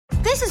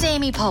This is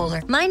Amy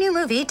Poehler. My new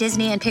movie,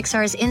 Disney and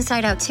Pixar's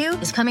Inside Out 2,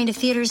 is coming to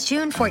theaters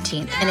June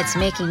 14th, and it's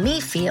making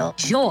me feel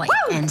joy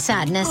and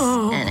sadness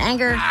and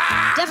anger,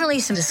 definitely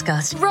some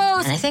disgust, and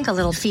I think a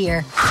little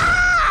fear.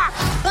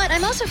 But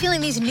I'm also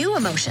feeling these new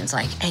emotions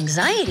like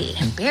anxiety,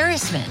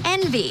 embarrassment,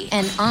 envy,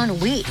 and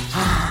ennui.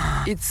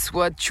 It's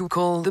what you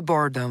call the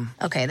boredom.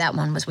 Okay, that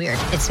one was weird.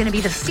 It's gonna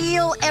be the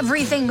feel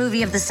everything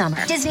movie of the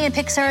summer. Disney and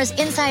Pixar's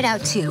Inside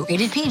Out 2,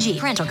 rated PG.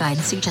 Parental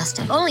guidance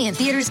suggested. Only in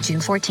theaters June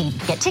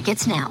 14th. Get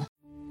tickets now.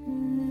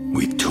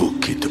 We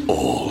took it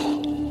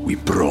all. We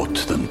brought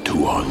them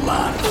to our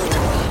land.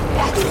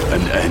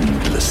 An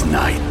endless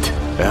night,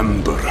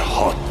 ember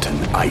hot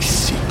and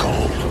icy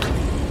cold.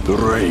 The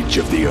rage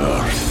of the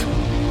earth.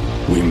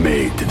 We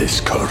made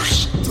this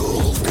curse.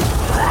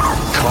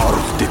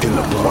 Carved it in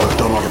the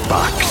blood on our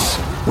backs.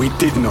 We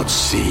did not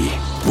see.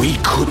 We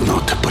could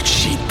not, but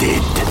she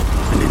did.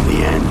 And in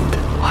the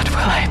end... What will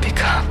I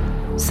become?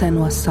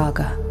 Senua's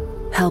Saga.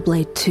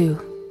 Hellblade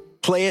 2.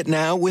 Play it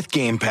now with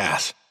Game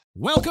Pass.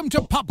 Welcome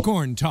to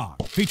Popcorn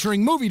Talk,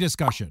 featuring movie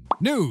discussion,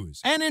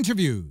 news, and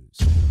interviews.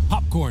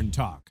 Popcorn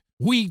Talk.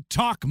 We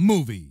talk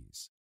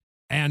movies.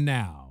 And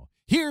now,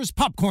 here's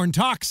Popcorn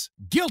Talk's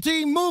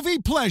Guilty Movie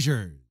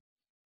Pleasures.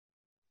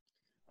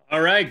 All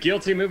right,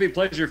 Guilty Movie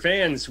Pleasure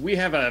fans, we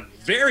have a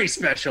very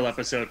special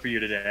episode for you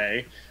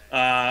today.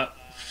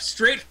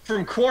 Straight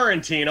from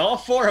quarantine, all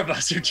four of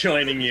us are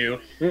joining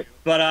you.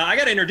 But I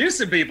got to introduce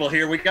some people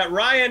here. We got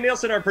Ryan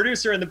Nielsen, our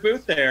producer, in the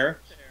booth there.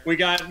 We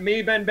got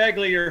me, Ben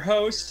Begley, your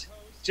host,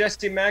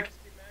 Jesse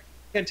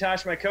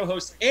McIntosh, my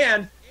co-host,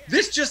 and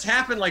this just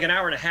happened like an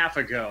hour and a half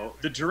ago.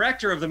 The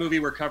director of the movie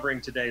we're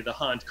covering today, The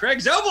Hunt, Craig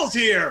Zobel's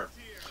here.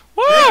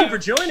 Woo! Thank you for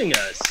joining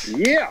us.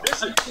 Yeah.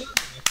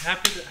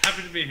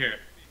 Happy to be here.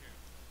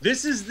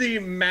 This is the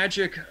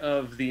magic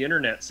of the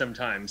internet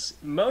sometimes.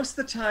 Most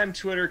of the time,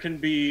 Twitter can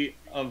be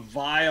a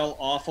vile,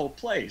 awful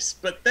place.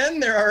 But then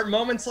there are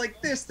moments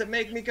like this that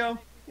make me go,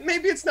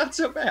 maybe it's not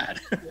so bad.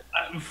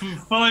 I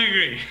fully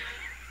agree.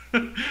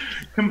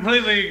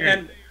 Completely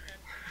agree.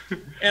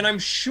 And I'm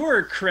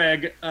sure,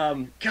 Craig,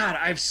 God,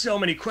 I have so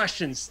many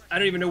questions. I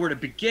don't even know where to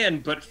begin.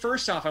 But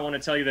first off, I want to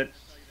tell you that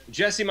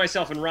Jesse,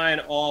 myself, and Ryan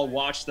all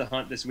watched The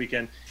Hunt this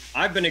weekend.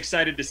 I've been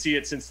excited to see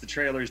it since the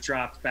trailers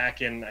dropped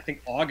back in, I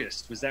think,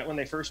 August. Was that when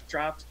they first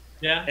dropped?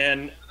 Yeah.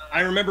 And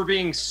I remember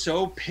being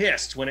so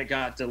pissed when it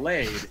got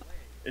delayed,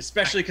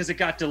 especially because it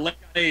got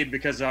delayed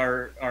because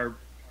our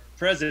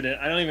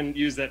president, I don't even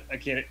use that, I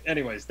can't,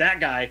 anyways, that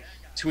guy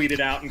tweeted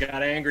out and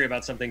got angry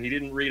about something he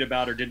didn't read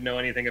about or didn't know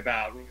anything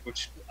about,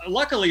 which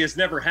luckily has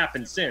never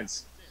happened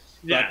since.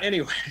 Yeah. But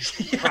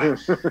anyways, yeah.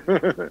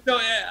 So,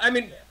 I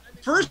mean,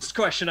 first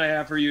question I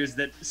have for you is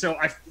that,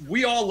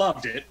 we all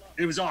loved it.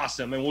 It was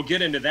awesome, and we'll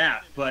get into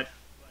that. But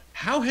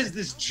how has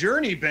this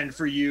journey been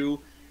for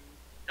you?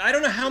 I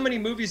don't know how many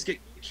movies get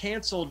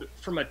canceled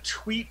from a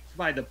tweet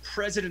by the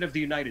President of the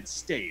United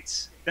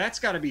States. That's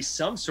got to be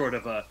some sort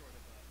of a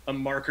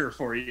marker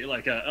for you,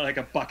 like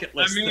a bucket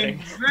list thing.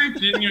 Very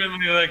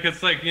genuinely, like,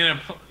 it's like, you know,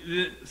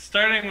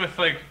 starting with,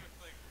 like,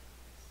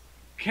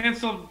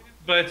 canceled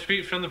by a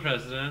tweet from the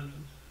President,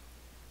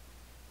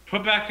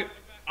 put back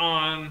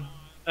on,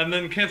 and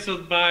then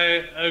canceled by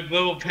a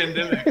global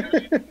pandemic.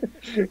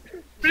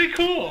 Pretty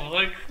cool.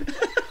 Like,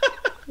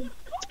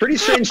 it's pretty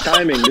strange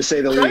timing, to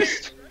say the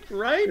least.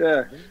 Right?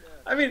 Yeah.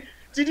 I mean,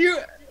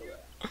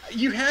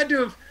 you had to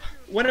have,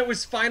 when it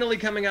was finally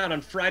coming out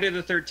on Friday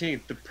the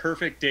 13th, the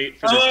perfect date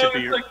for this to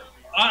be. Like,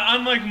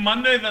 on like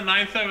Monday the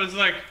 9th, I was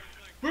like,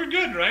 we're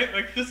good, right?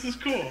 Like, this is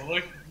cool.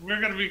 Like, we're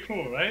gonna be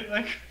cool, right?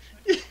 Like,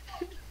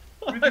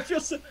 I feel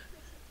so.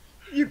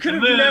 You could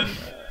have never.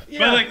 Yeah.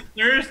 But like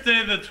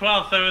Thursday the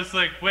 12th, I was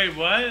like, wait,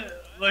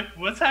 what? Like,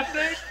 what's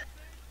happening?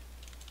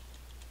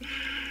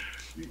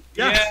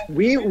 Yeah.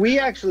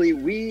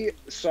 We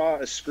saw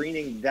a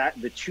screening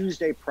the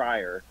Tuesday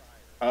prior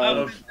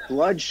of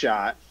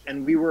Bloodshot,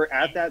 and we were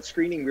at that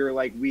screening. We were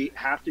like, we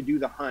have to do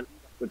The Hunt.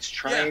 Let's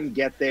try and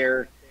get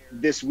there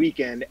this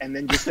weekend, and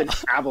then just an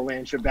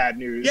avalanche of bad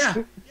news.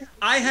 Yeah.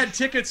 I had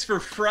tickets for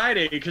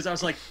Friday because I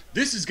was like,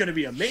 this is going to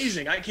be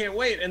amazing. I can't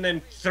wait. And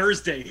then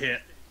Thursday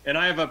hit, and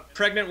I have a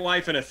pregnant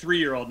wife and a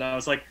 3-year-old, and I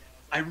was like,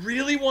 I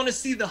really want to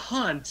see The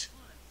Hunt,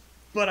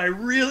 but I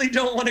really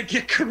don't want to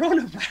get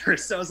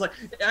coronavirus. So I was like,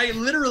 I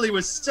literally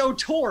was so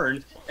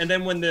torn. And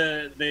then when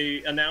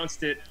they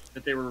announced it,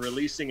 that they were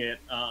releasing it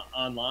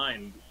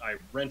online, I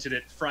rented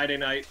it Friday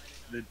night,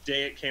 the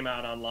day it came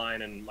out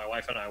online, and my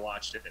wife and I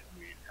watched it, and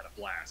we had a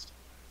blast.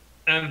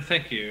 And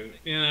thank you.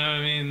 You know, I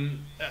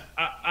mean,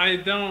 I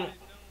don't,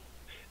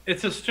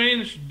 it's a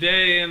strange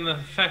day in the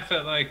fact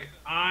that, like,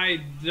 I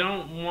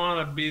don't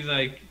want to be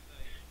like,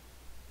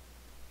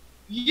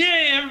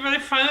 yay, everybody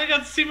finally got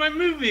to see my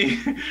movie.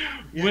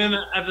 Yeah. When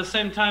at the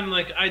same time,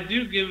 like, I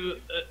do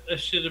give a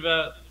shit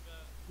about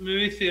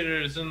movie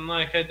theaters, and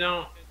like, I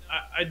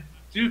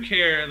do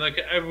care. Like,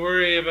 I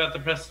worry about the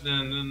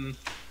precedent, and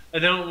I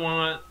don't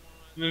want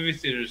movie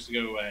theaters to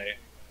go away.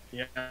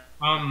 Yeah.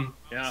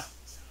 Yeah.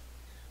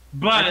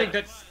 But I think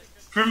that's...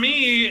 for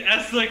me,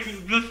 as like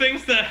the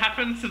things that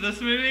happened to this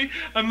movie,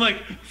 I'm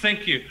like,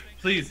 thank you.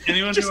 Please,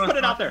 anyone Just who put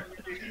it wants out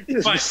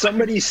there. Just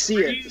somebody see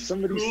it.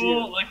 Somebody see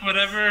cool, it. like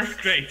whatever.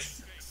 Great.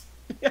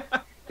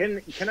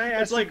 Can I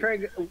ask you,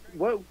 Craig,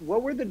 what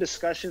were the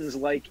discussions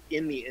like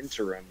in the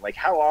interim? Like,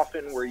 how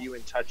often were you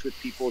in touch with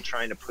people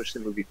trying to push the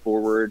movie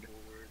forward?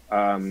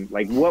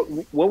 Like, what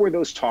were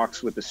those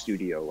talks with the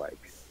studio like?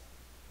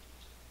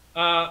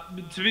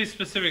 To be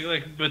specific,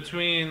 like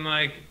between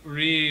like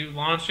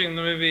relaunching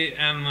the movie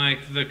and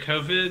like the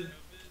COVID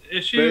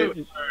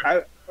issue.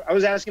 I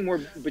was asking more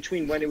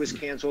between when it was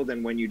canceled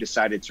and when you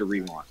decided to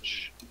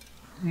relaunch.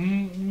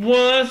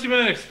 Well, as you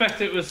might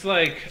expect, it was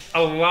like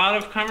a lot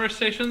of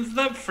conversations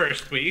that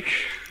first week.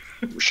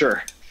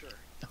 Sure.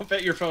 I'll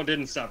bet your phone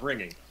didn't stop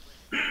ringing.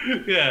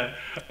 Yeah,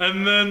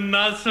 and then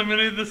not so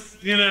many this,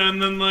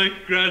 and then like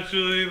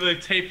gradually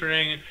like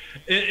tapering.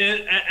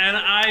 And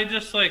I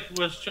just like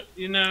was,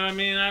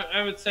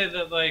 I would say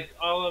that like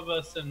all of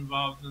us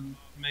involved in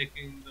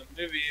making the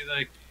movie,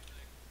 like,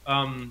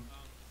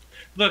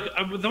 look,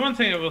 the one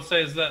thing I will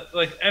say is that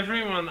like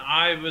everyone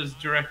I was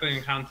directly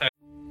in contact.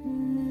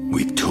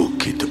 We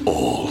took it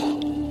all.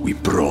 We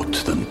brought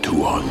them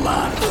to our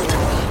land.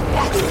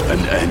 An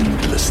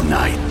endless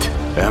night,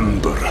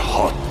 ember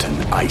hot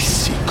and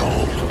icy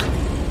cold.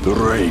 The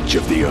rage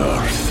of the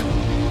earth.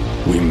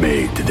 We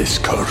made this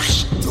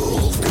curse.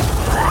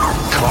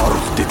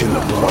 Carved it in the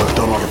blood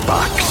on our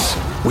backs.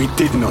 We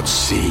did not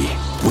see.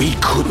 We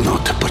could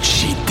not, but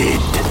she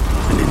did.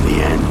 And in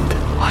the end...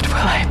 What will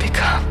I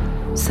become?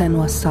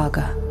 Senua's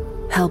Saga.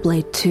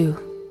 Hellblade 2.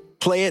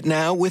 Play it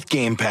now with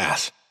Game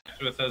Pass.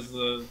 With as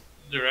the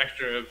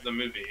director of the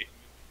movie,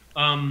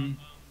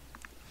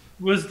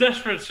 was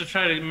desperate to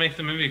try to make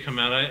the movie come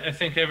out. I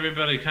think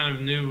everybody kind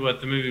of knew what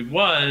the movie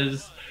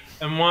was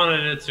and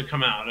wanted it to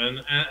come out,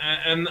 and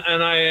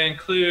I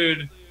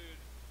include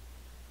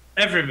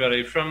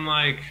everybody from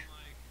like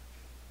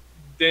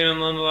Damon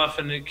Lindelof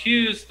and Nick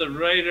Hughes, the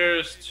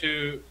writers,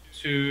 to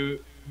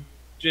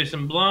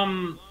Jason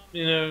Blum,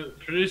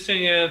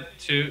 producing it,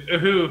 to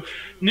who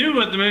knew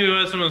what the movie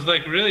was and was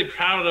like really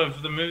proud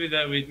of the movie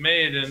that we'd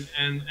made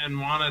and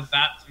wanted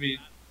that to be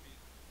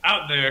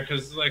out there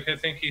because like I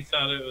think he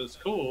thought it was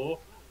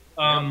cool.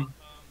 I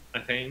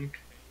think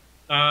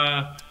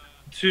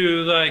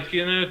to like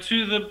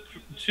to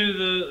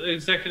the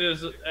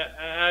executives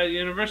at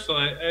Universal.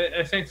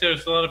 I think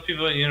there's a lot of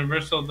people at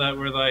Universal that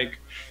were like,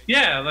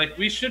 yeah, like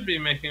we should be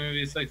making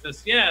movies like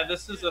this. Yeah,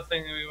 this is the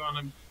thing that we want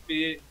to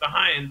be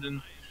behind,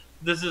 and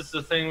this is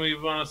the thing we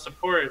want to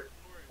support.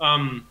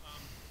 And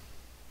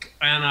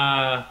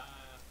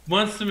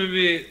once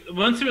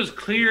it was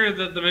clear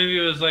that the movie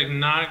was like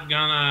not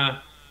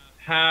gonna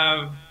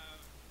have,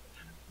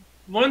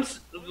 once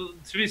it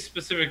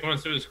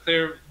was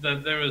clear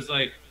that there was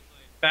like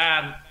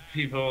bad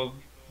people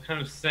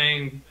kind of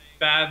saying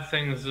bad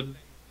things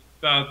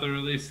about the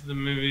release of the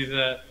movie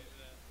that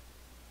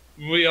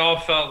we all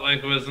felt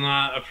like was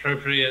not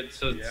appropriate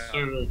to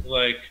sort of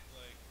like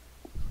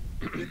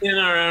in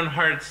our own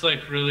hearts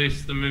like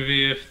release the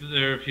movie if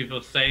there were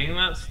people saying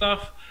that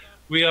stuff.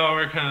 We all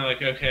were kind of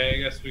like, okay, I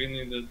guess we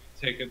need to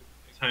take a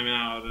time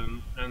out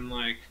and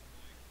like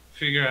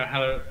figure out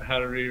how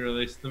to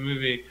re-release the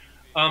movie.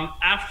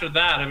 After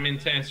that, I mean,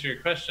 to answer your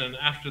question,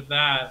 after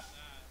that,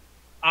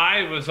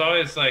 I was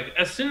always like,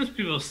 as soon as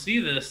people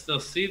see this, they'll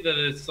see that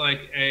it's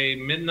like a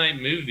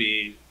midnight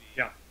movie.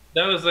 Yeah.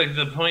 That was like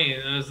the point,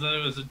 is that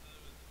it was a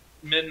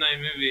midnight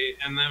movie,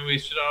 and then we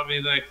should all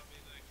be like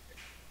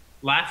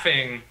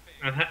laughing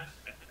and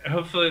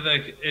hopefully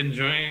like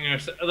enjoying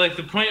ourselves. Like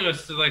the point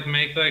was to like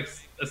make like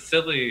a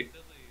silly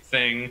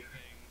thing.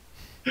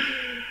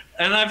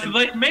 And I've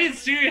like made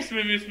serious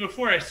movies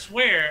before. I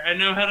swear I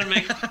know how to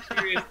make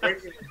serious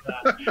versions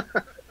of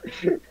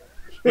that.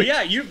 Well,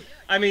 yeah, you've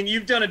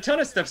done a ton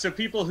of stuff. So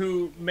people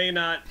who may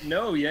not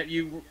know yet,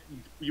 you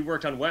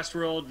worked on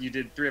Westworld. You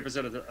did 3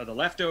 episodes of the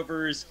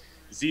Leftovers.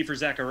 Z for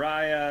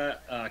Zachariah.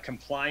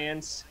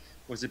 Compliance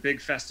was a big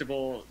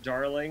festival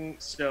darling.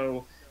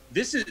 So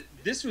this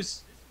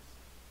was,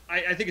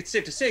 I think it's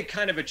safe to say,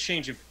 kind of a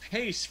change of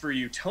pace for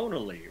you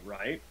tonally,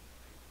 right?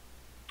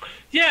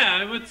 Yeah,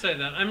 I would say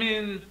that. I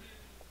mean,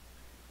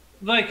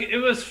 like, it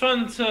was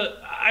fun to,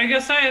 I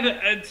guess I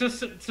had,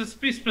 to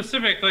be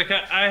specific, like,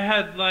 I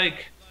had,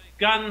 like,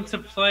 gotten to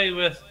play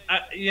with,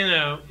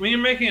 when you're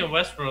making a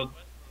Westworld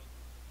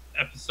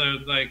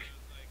episode, like,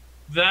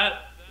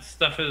 that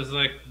stuff is,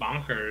 like,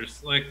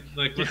 bonkers. Like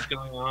what's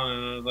going on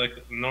in a,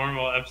 like,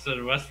 normal episode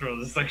of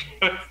Westworld is, like,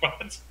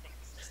 what?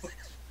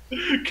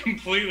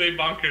 Completely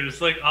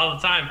bonkers, like, all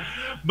the time.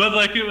 But,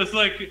 like, it was,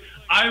 like,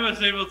 I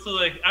was able to,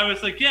 like,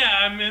 yeah,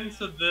 I'm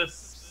into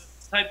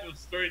this type of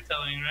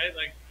storytelling, right?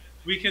 Like,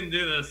 we can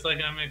do this. Like,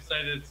 I'm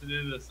excited to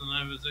do this. And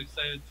I was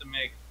excited to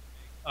make,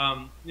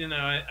 I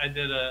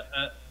did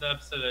the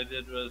episode I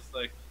did was,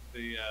 like,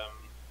 the,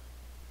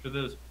 for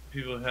those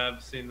people who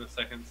have seen the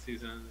second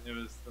season, it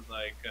was,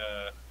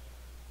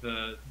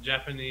 the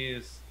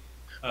Japanese,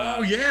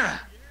 oh, yeah.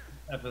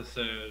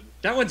 episode.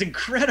 That one's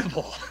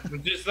incredible.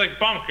 Just, like,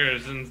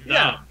 bonkers and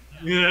dumb.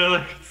 Yeah.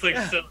 Like, it's, like,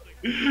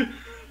 silly.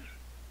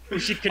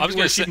 She could,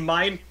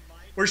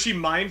 where she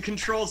mind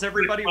controls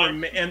everybody,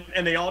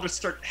 and they all just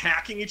start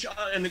hacking each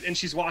other, and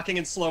she's walking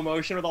in slow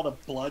motion with all the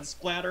blood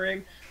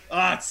splattering.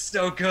 Oh, it's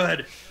so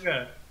good.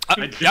 Yeah. I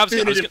was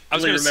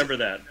gonna remember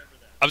that.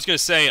 I was going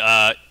to say,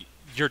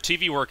 your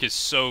TV work is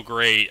so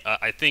great.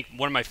 I think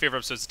one of my favorite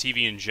episodes of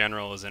TV in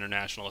general is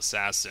International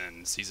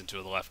Assassin, Season 2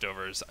 of The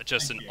Leftovers.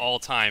 Just an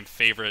all-time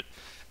favorite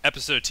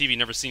episode of TV.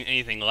 Never seen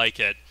anything like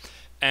it.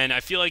 And I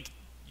feel like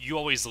you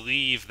always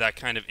leave that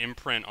kind of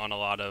imprint on a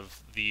lot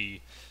of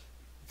the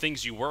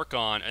things you work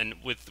on. And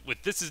with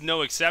this is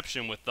no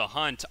exception with The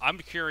Hunt. I'm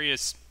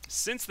curious,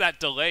 since that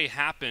delay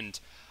happened,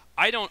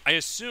 I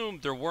assume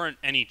there weren't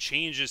any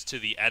changes to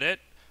the edit.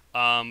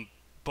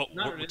 But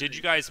really. Did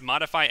you guys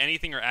modify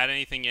anything or add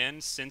anything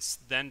in since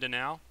then to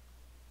now?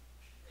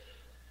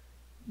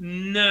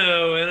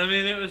 No, and I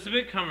mean it was a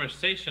big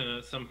conversation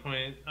at some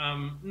point.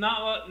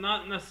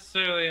 Not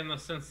necessarily in the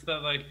sense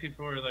that like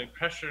people were like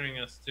pressuring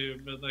us to,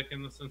 but like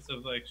in the sense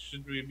of like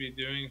should we be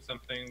doing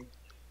something?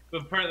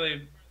 But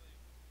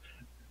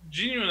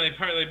genuinely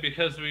partly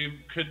because we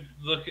could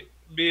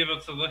be able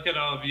to look at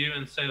all of you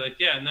and say like,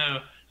 yeah, no,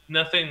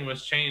 nothing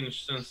was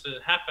changed since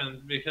it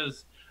happened,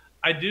 because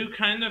I do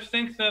kind of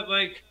think that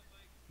like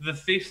the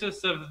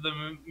thesis of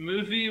the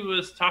movie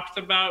was talked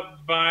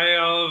about by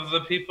all of the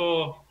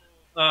people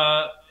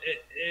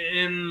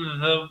in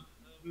the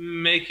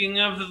making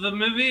of the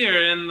movie,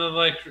 or in the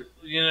like,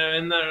 you know,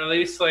 in that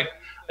release. Like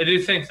I do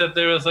think that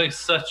there was like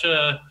such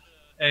a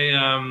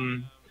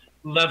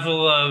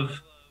level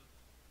of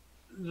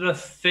the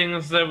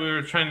things that we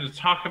were trying to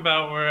talk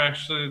about were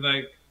actually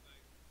like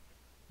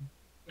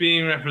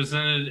being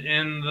represented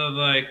in the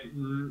like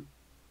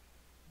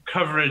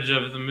coverage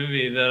of the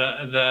movie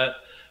that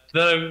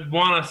I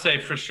want to say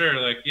for sure,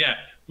 like, yeah,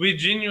 we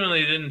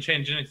genuinely didn't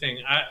change anything.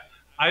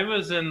 I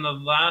was in the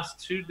last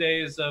 2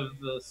 days of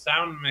the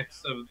sound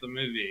mix of the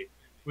movie,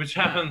 which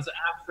happens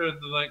after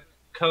the like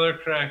color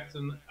correct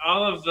and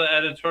all of the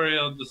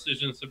editorial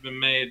decisions have been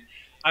made.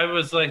 I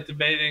was like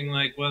debating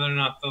like whether or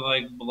not the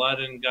like blood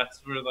and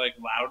guts were like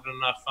loud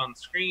enough on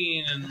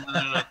screen, and whether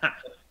or not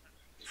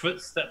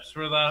footsteps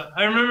were loud.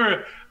 I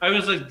remember I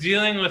was like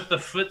dealing with the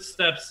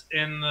footsteps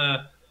in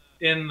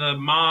the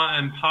Ma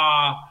and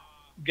Pa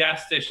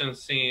gas station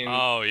scene.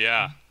 Oh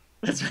yeah,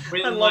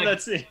 I love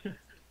that scene.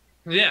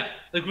 Yeah,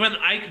 like when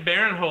Ike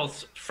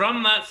Barinholtz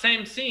from that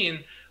same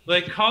scene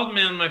like called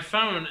me on my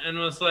phone and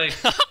was like,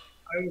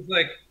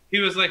 he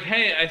was like,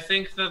 hey, I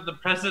think that the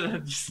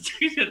president just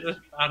tweeted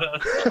about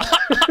us.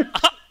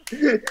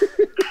 And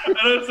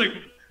I was like,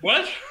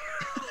 what?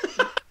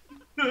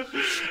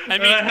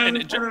 I had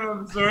to kind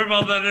of absorb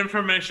all that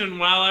information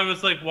while I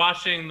was like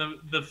watching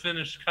the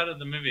finished cut of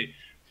the movie.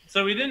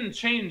 So we didn't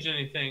change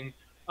anything,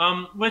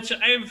 which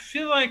I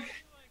feel like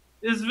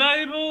is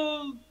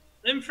valuable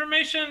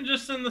information,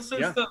 just in the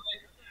sense that like,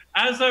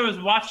 as I was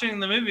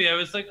watching the movie, I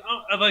was like,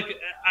 oh, like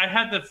I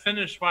had to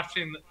finish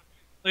watching.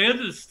 I had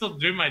to still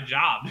do my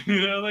job,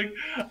 you know. Like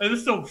I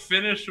just don't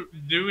finish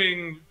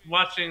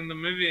watching the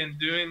movie and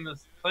doing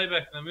this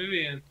playback in the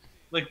movie, and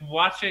like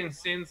watching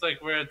scenes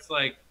like where it's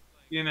like,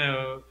 you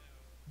know,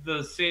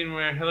 the scene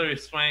where Hilary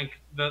Swank,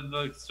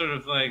 the sort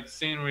of like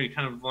scene where you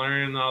kind of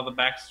learn all the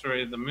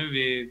backstory of the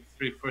movie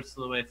 3/4 of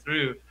the way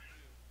through,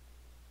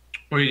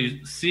 where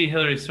you see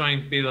Hilary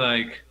Swank be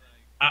like,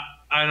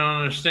 I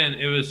don't understand,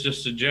 it was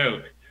just a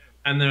joke.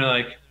 And they're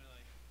like,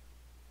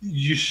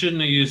 you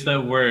shouldn't have used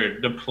that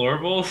word,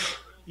 deplorables.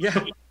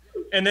 Yeah.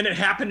 And then it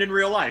happened in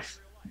real life.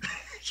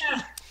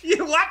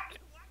 You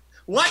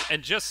what?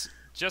 And just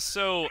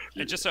so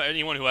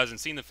anyone who hasn't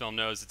seen the film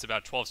knows, it's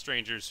about 12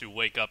 strangers who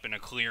wake up in a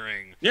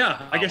clearing.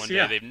 Yeah, I guess, one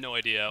day. They have no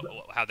idea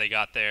how they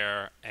got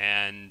there,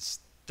 and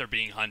they're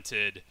being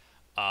hunted.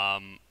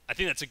 I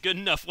think that's a good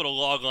enough little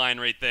log line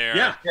right there.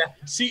 Yeah.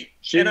 See,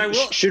 should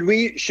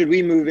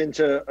we move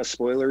into a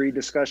spoilery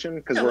discussion,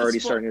 because we're already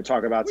starting to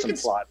talk about some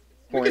plot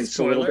points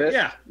a little bit.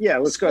 Yeah.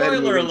 Let's go ahead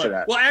and move into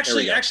that. Well,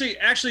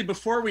 actually,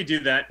 before we do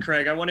that,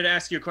 Craig, I wanted to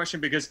ask you a question,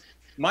 because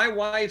my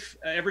wife,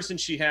 ever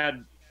since she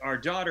had our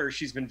daughter,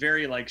 she's been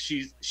very like,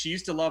 she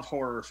used to love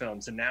horror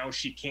films, and now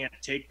she can't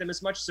take them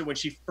as much. So when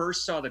she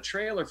first saw the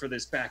trailer for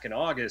this back in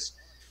August,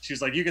 she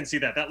was like, you can see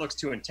that looks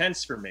too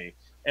intense for me.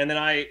 And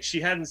then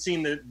she hadn't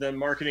seen the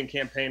marketing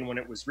campaign when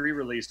it was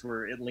re-released,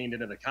 where it leaned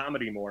into the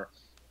comedy more.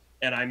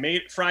 And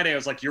Friday, I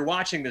was like, you're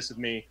watching this with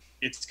me.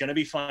 It's going to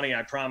be funny,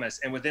 I promise.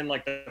 And within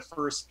like the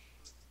first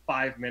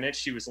 5 minutes,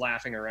 she was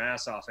laughing her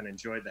ass off and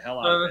enjoyed the hell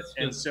out of it.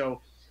 And so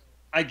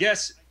I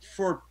guess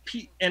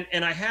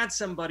and I had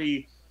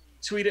somebody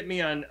tweet at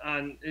me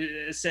on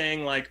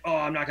saying like, oh,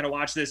 I'm not going to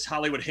watch this,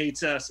 Hollywood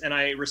hates us. And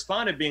I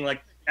responded being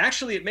like,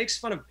 actually, it makes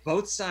fun of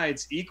both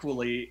sides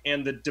equally.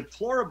 And the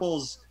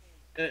deplorables,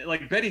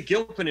 like Betty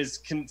Gilpin is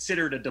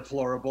considered a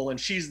deplorable, and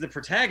she's the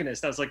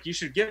protagonist. I was like, you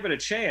should give it a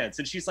chance.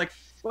 And she's like,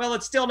 well,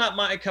 it's still not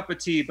my cup of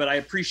tea, but I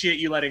appreciate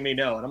you letting me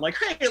know. And I'm like,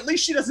 hey, at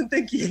least she doesn't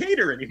think you hate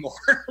her anymore.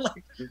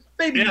 Like,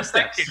 baby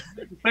steps.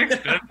 Thanks,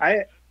 Ben.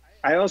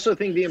 I also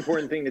think the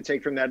important thing to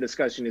take from that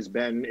discussion is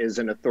Ben is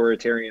an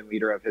authoritarian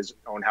leader of his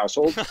own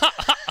household.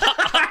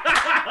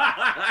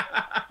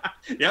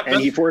 Yep.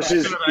 And he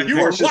forces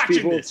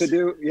people to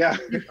do. Yeah.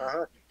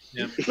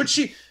 Yeah.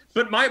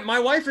 But my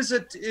wife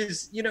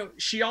is you know,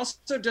 she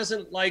also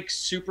doesn't like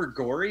super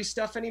gory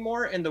stuff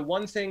anymore. And the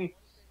one thing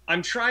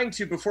I'm trying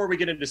to, before we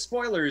get into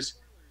spoilers,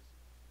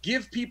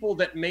 give people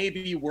that may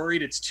be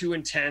worried it's too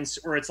intense,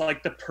 or it's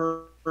like The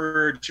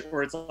Purge,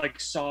 or it's like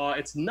Saw.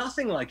 It's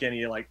nothing like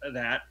any like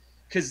that,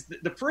 because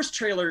the first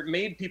trailer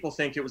made people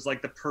think it was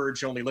like The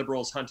Purge, only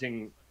liberals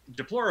hunting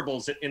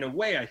deplorables in a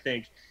way, I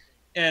think.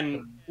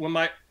 And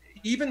when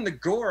even the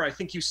gore, I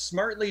think you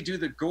smartly do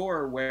the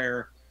gore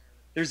where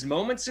there's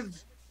moments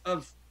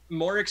of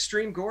more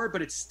extreme gore,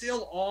 but it's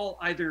still all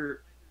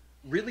either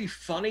really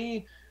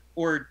funny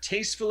or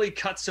tastefully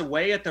cuts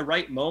away at the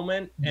right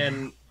moment.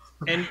 And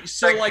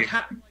so like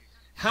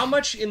how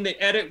much in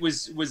the edit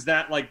was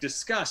that like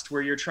discussed,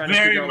 where you're trying to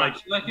figure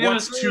out like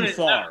what's too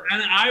far?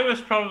 And I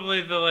was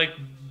probably the like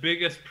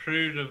biggest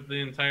prude of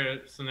the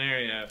entire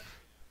scenario.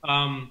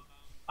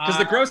 Because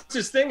the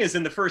grossest thing is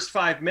in the first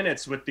 5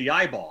 minutes with the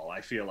eyeball,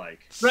 I feel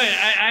like. Right.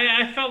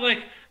 I felt like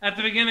at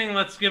the beginning,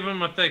 let's give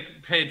them what they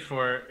paid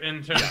for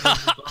in terms of...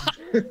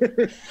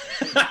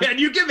 And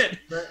you give it.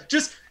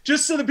 Just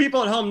so the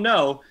people at home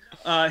know,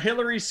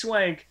 Hilary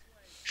Swank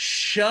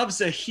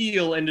shoves a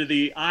heel into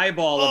the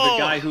eyeball of the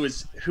guy who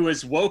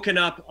has woken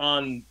up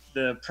on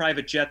the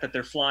private jet that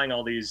they're flying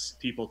all these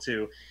people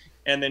to.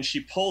 And then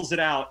she pulls it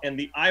out, and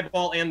the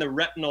eyeball and the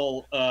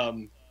retinal...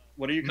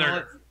 what do you call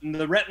it?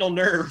 The retinal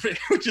nerve,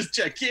 which is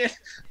gigantic,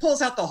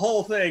 pulls out the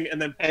whole thing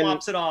and then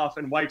plops it off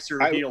and wipes her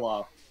heel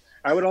off.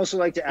 I would also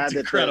like to add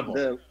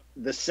that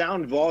the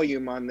sound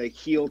volume on the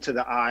heel to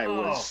the eye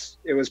was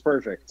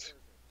perfect.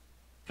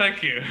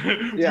 Thank you.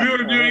 Yeah. We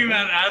were doing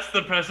that as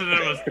the precedent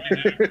was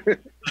changing.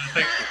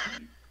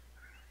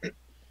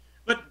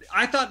 But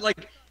I thought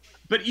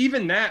but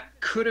even that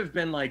could have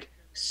been like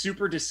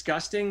super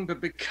disgusting, but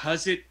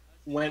because it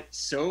went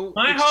so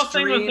my whole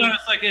thing was that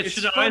it's like it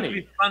should always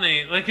be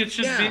funny. Like it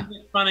should be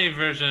the funny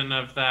version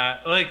of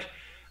that. Like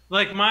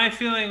my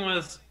feeling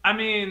was, I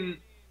mean,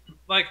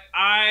 like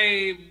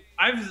I've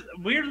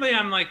weirdly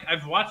I'm like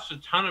I've watched a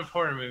ton of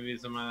horror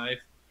movies in my life.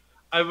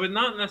 I would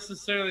not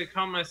necessarily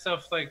call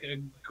myself like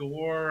a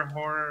gore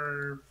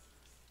horror.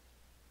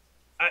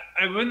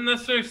 I wouldn't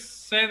necessarily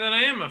say that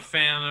I am a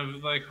fan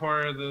of like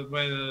horror the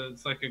way that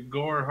it's like a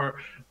gore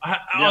horror.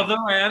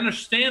 Although I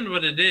understand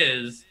what it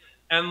is.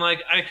 And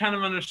like I kind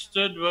of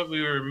understood what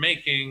we were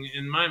making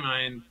in my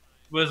mind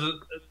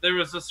there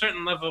was a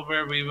certain level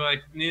where we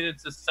like needed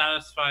to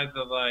satisfy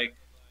the like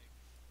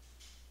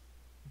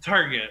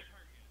target.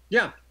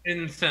 Yeah.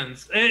 In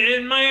sense,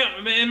 in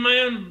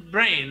my own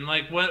brain,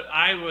 like what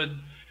I would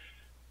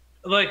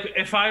like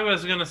if I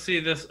was gonna see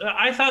this.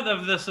 I thought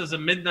of this as a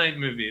midnight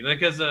movie,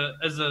 like as a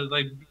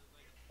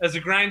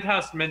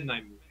grindhouse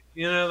midnight movie.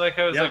 You know, like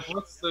I was like,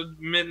 what's the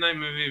midnight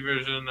movie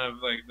version of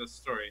like this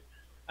story?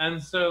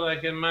 And so,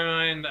 like, in my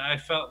mind, I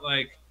felt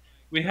like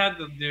we had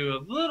to do a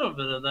little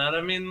bit of that.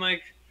 I mean,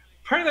 like,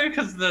 partly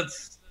because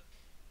that's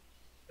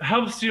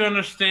helps you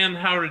understand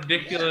how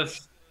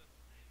ridiculous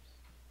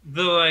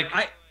the, like,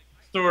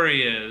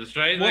 story is,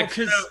 right? Well, like,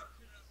 so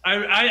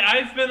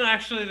I've been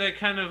actually, like,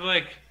 kind of,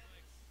 like,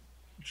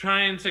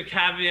 trying to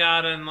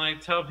caveat and, like,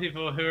 tell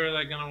people who are,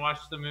 like, going to watch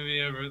the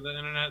movie over the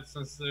internet,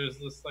 since there's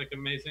this, like,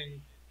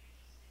 amazing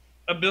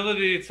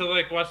ability to,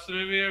 like, watch the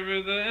movie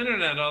over the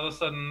internet all of a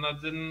sudden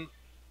that didn't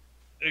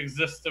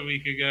exist a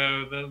week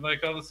ago, that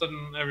like all of a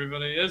sudden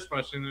everybody is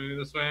watching the movie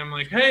this way. I'm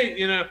like, hey,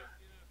 you know,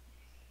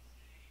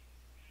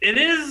 it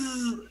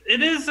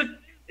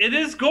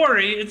is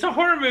gory. It's a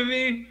horror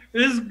movie.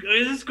 It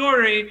is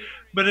gory,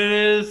 but it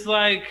is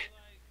like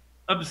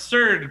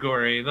absurd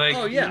gory. Like,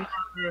 oh yeah,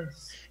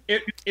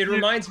 it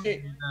reminds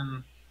me.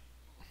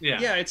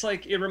 Yeah, it's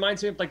like it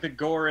reminds me of like the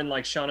gore in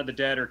like Shaun of the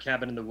Dead or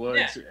Cabin in the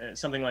Woods,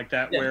 something like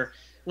that, where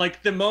like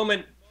a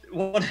moment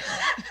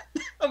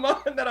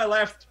that I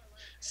laughed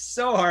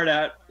so hard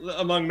at,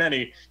 among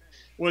many,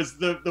 was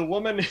the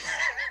woman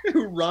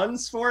who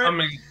runs for it,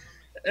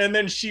 and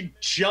then she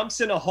jumps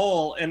in a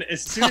hole, and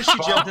as soon as she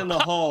jumped in the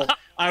hole,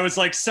 I was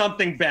like,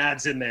 something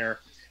bad's in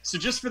there. So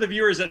just for the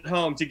viewers at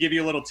home, to give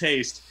you a little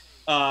taste,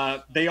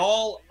 they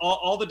all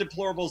the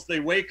deplorables, they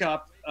wake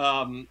up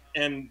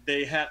and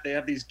they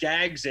have these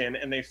gags in,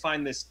 and they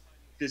find this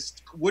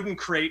wooden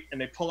crate, and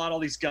they pull out all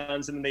these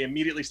guns, and then they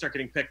immediately start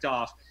getting picked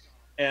off.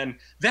 And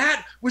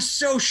that was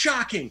so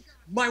shocking.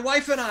 My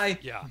wife and I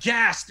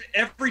gasped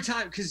every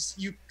time, because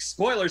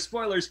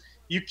spoilers,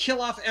 you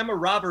kill off Emma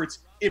Roberts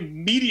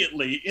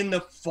immediately in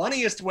the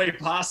funniest way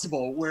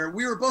possible, where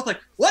we were both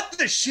like, what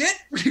the shit?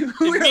 We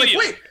were like,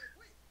 wait.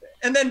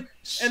 And then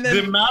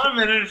the amount of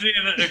energy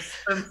and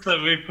expense that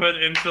we put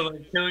into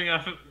like killing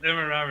off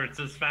Emma Roberts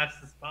as fast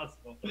as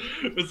possible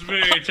was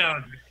very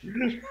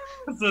challenging.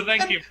 So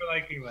thank you for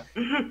liking that.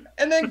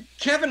 And then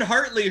Kevin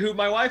Hartley, who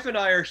my wife and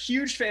I are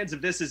huge fans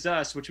of This Is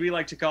Us, which we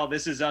like to call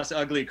This Is Us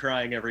ugly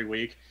crying every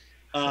week.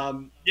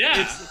 Of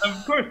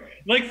course.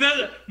 Like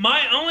that,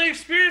 my only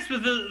experience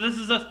with This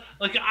Is Us,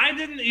 like I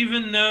didn't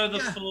even know the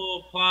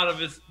full plot of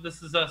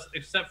This Is Us,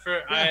 except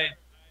for I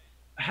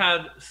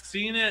had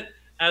seen it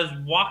as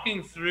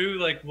walking through,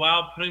 like,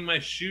 while putting my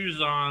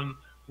shoes on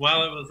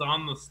while it was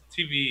on the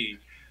TV.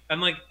 And,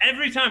 like,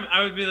 every time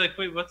I would be like,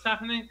 wait, what's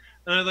happening?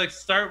 And I'd, like,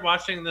 start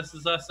watching This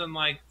Is Us, and,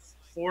 like,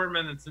 4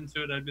 minutes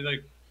into it, I'd be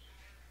like...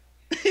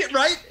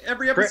 right?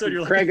 Every episode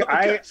you're Craig,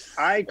 like,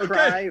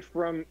 okay.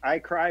 I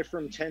cry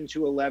from 10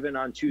 to 11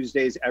 on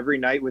Tuesdays every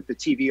night with the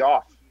TV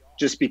off,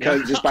 just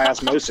by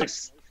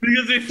osmosis.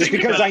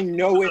 because I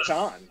know it's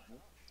on.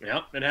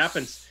 Yep, it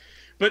happens.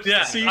 But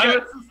yeah, so I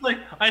was just like,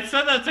 I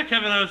said that to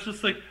Kevin. I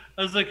was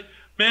like,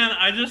 man,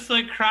 I just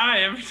like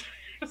cry every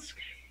time.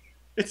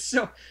 It's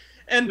so,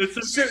 and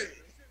it's so,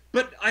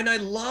 but I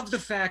love the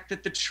fact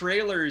that the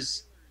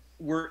trailers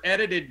were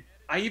edited.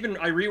 I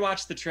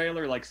rewatched the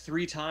trailer like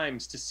 3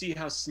 times to see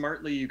how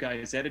smartly you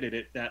guys edited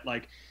it. That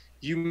like,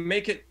 you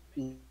make it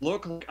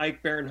look like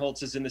Ike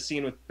Barinholtz is in the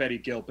scene with Betty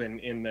Gilpin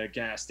in the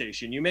gas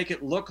station. You make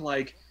it look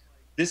like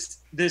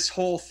this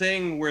whole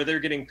thing where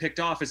they're getting picked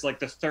off is like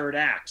the 3rd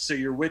act. So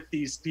you're with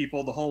these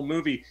people the whole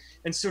movie.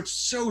 And so it's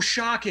so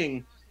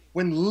shocking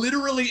when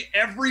literally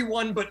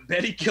everyone but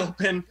Betty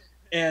Gilpin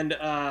and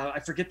I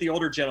forget the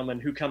older gentleman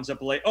who comes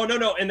up late. Oh,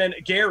 no. And then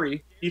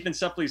Gary, Ethan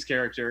Suplee's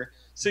character.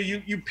 So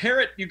you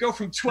go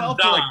from 12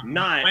 to like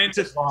 9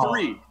 to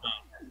 3.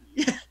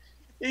 Yeah,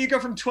 you go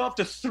from 12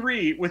 to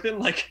 3 within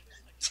like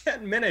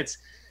 10 minutes.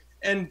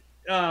 And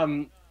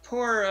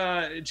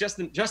poor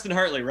Justin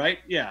Hartley, right?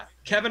 Yeah.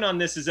 Kevin on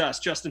This Is Us,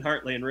 Justin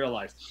Hartley in real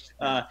life.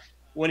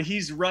 When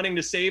he's running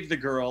to save the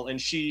girl and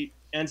she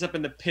ends up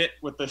in the pit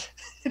with the,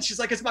 and she's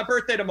like, it's my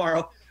birthday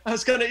tomorrow. I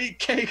was going to eat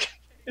cake.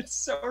 It's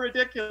so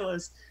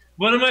ridiculous.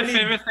 One of my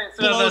favorite things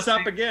about blows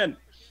up again.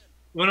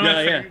 One of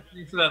my favorite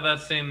things about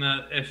that scene,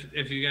 that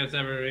if you guys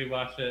ever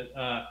rewatch it,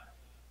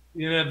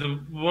 the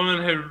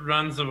woman who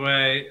runs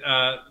away,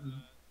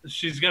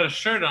 she's got a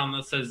shirt on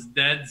that says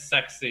 "Dead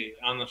Sexy"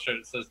 on the shirt.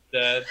 It says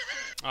 "Dead."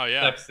 Oh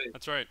yeah, sexy.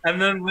 That's right.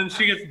 And then when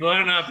she gets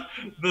blown up,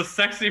 the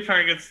sexy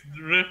part gets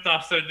ripped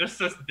off, so it just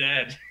says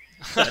 "Dead."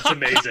 That's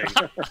amazing.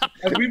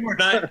 And we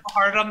worked so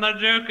hard on that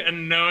joke,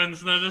 and no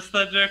one's noticed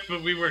that joke,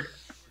 but we worked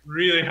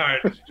really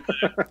hard.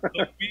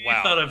 Like, we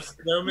thought of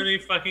so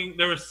many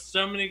there were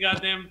so many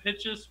goddamn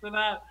pitches for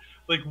that.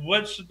 Like,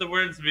 what should the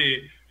words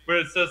be? Where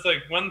it says like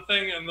one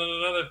thing and then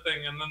another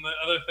thing, and then the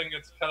other thing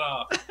gets cut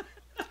off.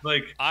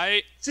 Like,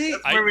 that's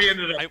where we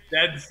ended up.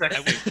 Dead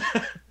sexy.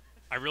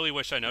 I really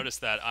wish I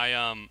noticed that.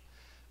 I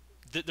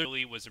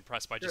really was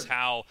impressed by just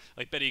how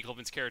like Betty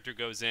Gilpin's character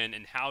goes in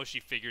and how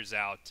she figures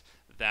out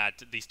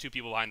that these 2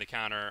 people behind the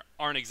counter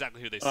aren't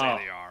exactly who they say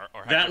they are.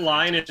 Or that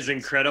line is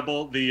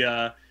incredible.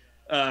 The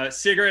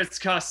cigarettes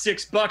cost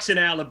 $6 in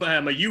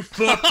Alabama. You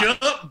fucked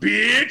up,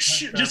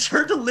 bitch. Just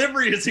her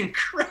delivery is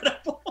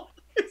incredible.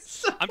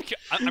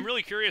 I'm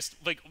really curious.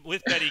 Like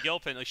with Betty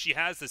Gilpin, like she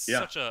has this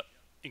such a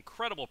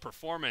incredible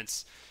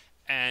performance,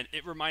 and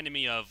it reminded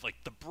me of like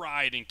The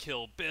Bride and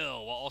Kill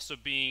Bill, while also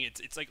being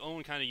it's like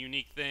own kind of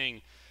unique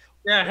thing.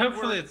 Yeah,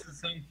 hopefully it's the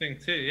same thing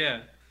too.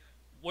 Yeah.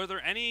 Were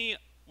there any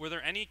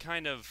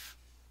kind of,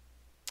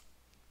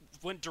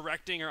 when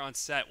directing or on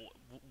set,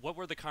 what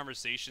were the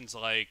conversations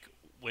like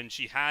when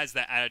she has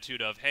that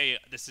attitude of, hey,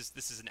 this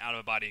is an out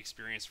of body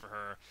experience for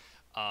her,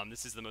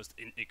 this is the most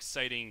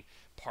exciting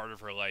part of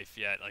her life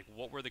yet? Like,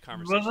 what were the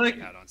conversations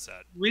you had on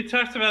set? We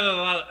talked about it a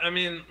lot. I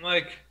mean,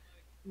 like,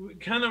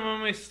 kind of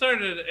when we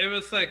started, it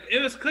was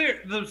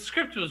clear the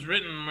script was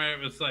written where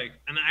it was like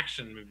an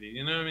action movie.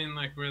 You know what I mean?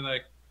 Like, where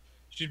like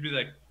she'd be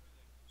like,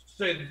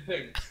 say the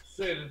thing.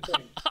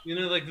 You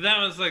know, like that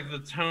was like the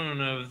tone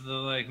of the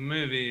like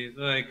movie,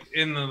 like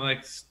in the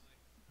like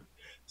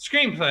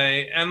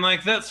screenplay, and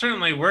like that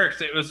certainly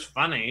worked. It was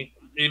funny,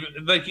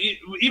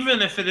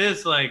 even if it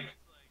is like,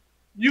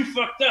 you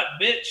fucked up,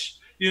 bitch.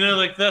 You know,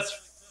 like that's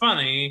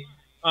funny.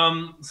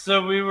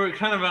 So we were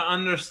kind of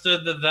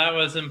understood that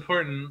was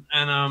important,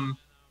 and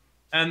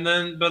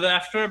then but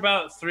after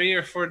about 3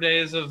 or 4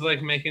 days of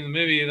like making the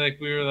movie, like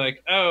we were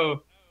like,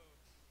 oh,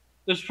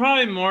 there's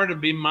probably more to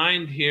be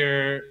mined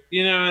here,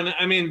 you know. And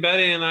I mean,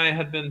 Betty and I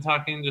had been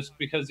talking just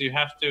because you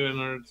have to in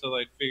order to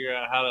like figure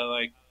out how to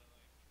like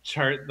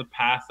chart the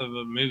path of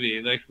a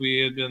movie. Like we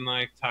had been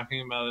like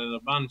talking about it a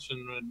bunch,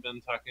 and had been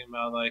talking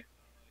about like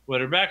what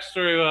her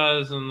backstory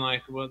was, and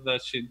like what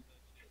that she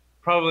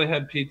probably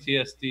had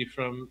PTSD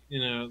from,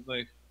 you know,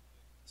 like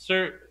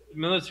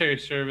military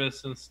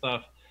service and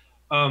stuff.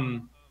 Somehow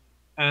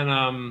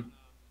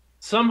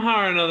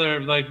or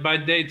another, like by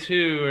day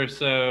 2 or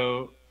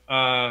so,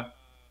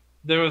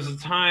 there was a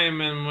time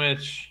in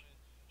which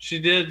she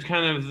did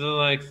kind of the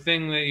like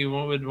thing that you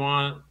would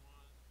want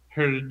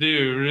her to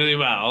do really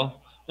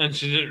well, and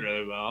she did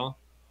really well.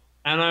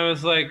 And I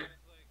was like,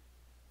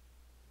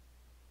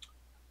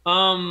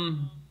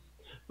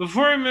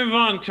 before we move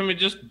on, can we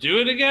just do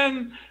it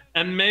again?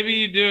 And maybe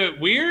you do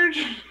it weird?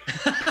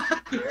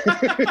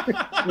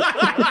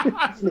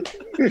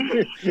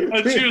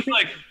 And she was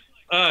like,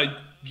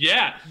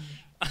 yes,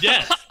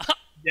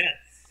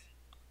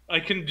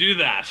 I can do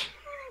that.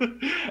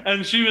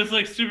 And she was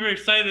like super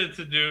excited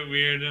to do it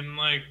weird, and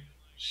like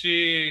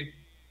she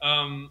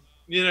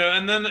you know,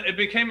 and then it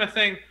became a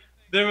thing.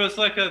 There was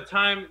like a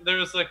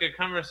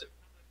conversation.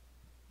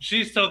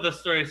 she's told this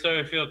story, so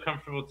I feel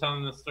comfortable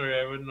telling this story.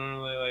 I wouldn't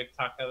normally like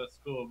talk out of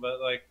school, but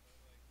like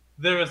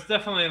there was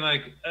definitely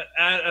like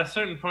at a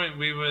certain point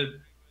we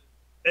would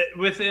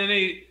with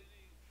any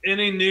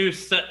new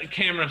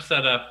camera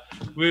setup,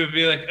 we would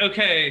be like,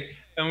 okay,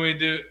 and we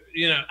do,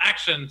 you know,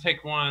 action,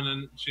 take one,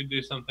 and she'd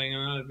do something,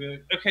 and I'd be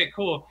like, okay,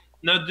 cool.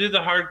 Now do the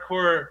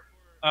hardcore,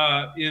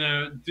 you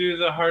know, do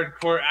the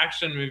hardcore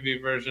action movie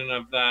version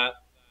of that,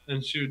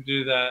 and she would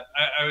do that.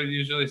 I would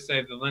usually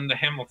say the Linda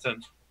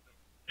Hamilton.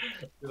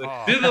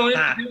 Like, do the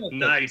Linda Hamilton.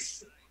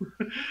 Nice.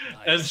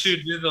 And she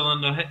would do the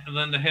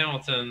Linda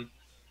Hamilton.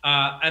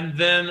 And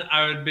then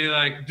I would be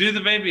like, do the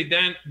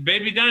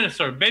baby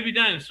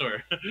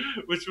dinosaur,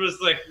 which was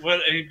like what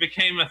it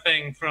became a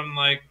thing from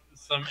like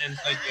some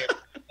inside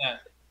joke like that,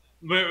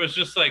 where it was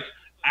just like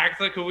act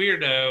like a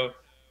weirdo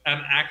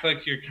and act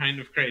like you're kind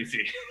of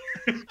crazy.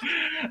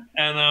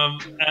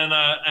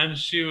 and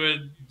she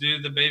would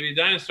do the baby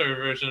dinosaur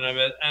version of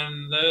it,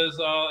 and those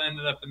all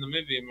ended up in the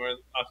movie more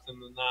often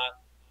than not.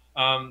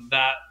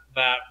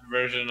 That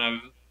version of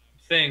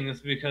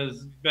things,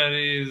 because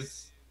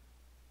Betty's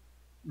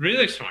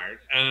really smart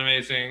and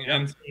amazing,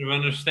 and sort of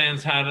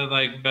understands how to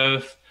like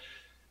both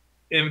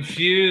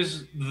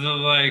infuse the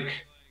like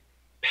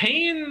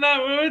pain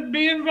that would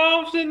be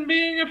involved in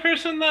being a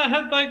person that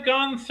had like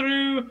gone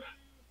through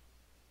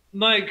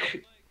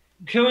like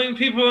killing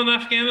people in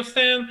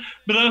Afghanistan,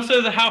 but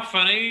also how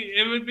funny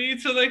it would be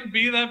to like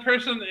be that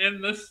person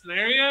in this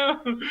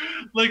scenario.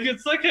 Like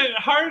it's like a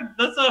hard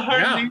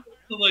needle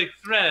to like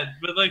thread,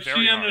 but like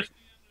she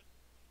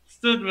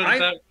understood what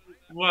that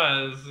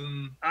was.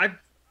 And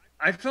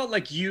I felt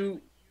like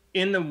you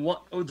in the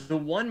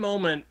one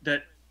moment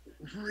that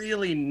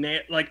really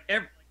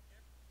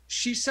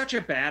she's such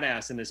a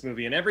badass in this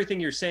movie, and everything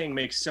you're saying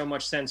makes so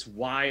much sense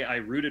why I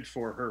rooted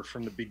for her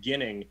from the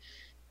beginning,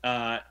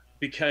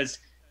 because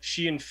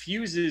she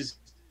infuses,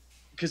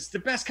 because the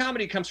best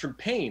comedy comes from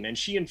pain, and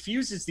she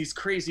infuses these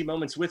crazy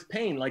moments with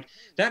pain. Like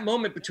that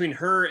moment between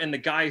her and the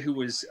guy who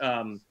was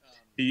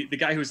the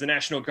guy who was the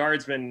National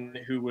Guardsman,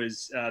 who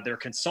was their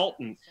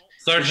consultant.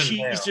 Sergeant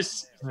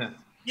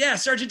Dale.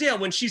 Sergeant Dale,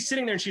 when she's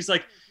sitting there and she's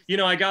like, you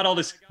know, I got all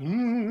this,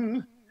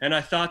 and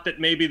I thought that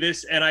maybe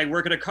this, and I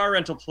work at a car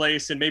rental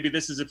place, and maybe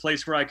this is a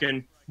place where I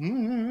can,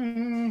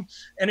 and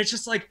it's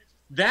just like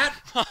that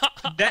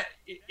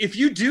if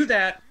you do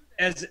that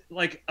as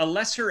like a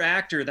lesser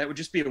actor, that would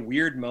just be a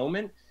weird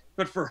moment.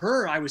 But for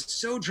her, I was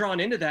so drawn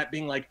into that,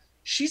 being like,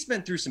 she's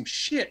been through some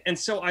shit. And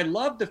so I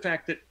love the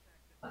fact that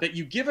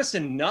you give us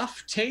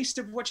enough taste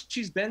of what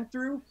she's been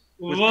through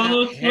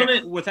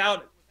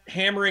without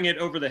hammering it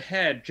over the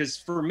head. Because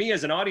for me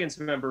as an audience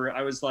member,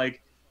 I was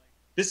like,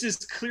 this is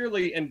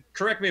clearly, and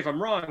correct me if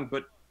I'm wrong,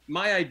 but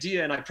my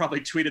idea, and I probably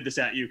tweeted this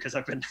at you because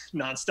I've been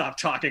nonstop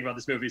talking about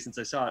this movie since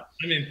I saw it.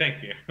 I mean,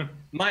 thank you.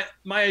 My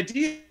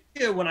idea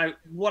what I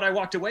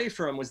walked away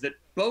from was that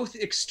both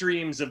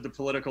extremes of the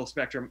political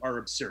spectrum are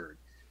absurd.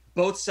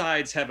 Both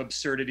sides have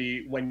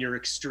absurdity when you're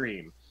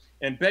extreme.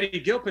 And Betty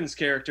Gilpin's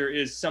character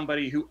is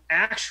somebody who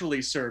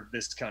actually served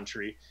this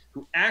country,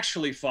 who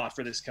actually fought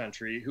for this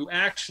country, who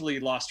actually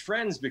lost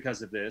friends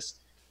because of this.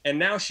 And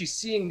now she's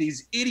seeing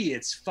these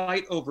idiots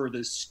fight over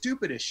the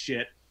stupidest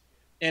shit,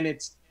 and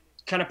it's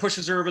kind of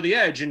pushes her over the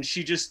edge. And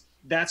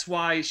that's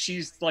why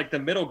she's like the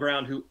middle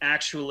ground who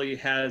actually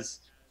has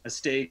a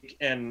stake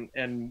and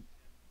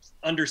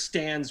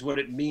understands what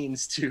it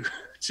means to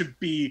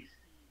be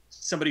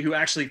somebody who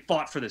actually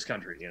fought for this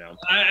country, you know?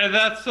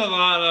 That's a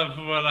lot of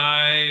what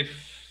I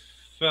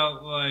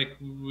felt like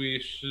we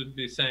should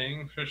be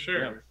saying, for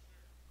sure.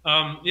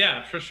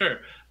 Yeah, for sure.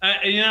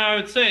 You know, I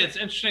would say it's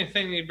an interesting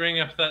thing you bring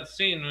up that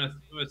scene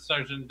with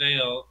Sergeant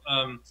Dale.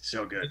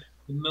 So good.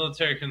 The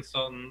military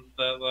consultant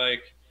that,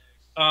 like,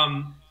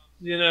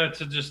 you know,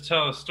 to just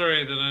tell a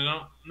story that I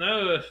don't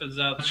know if it's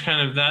out,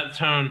 kind of that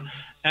tone.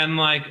 And,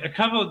 like, a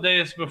couple of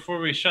days before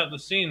we shot the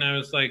scene, I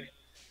was like,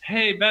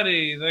 hey,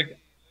 Betty, like,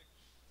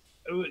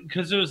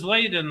 because it was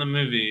late in the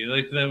movie,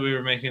 like, that we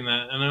were making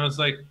that. And I was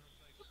like,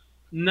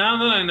 now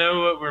that I know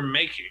what we're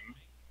making,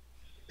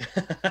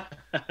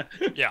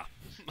 yeah,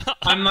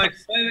 I'm like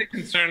slightly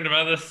concerned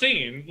about the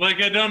scene.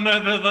 Like, I don't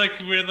know that like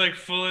we're like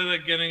fully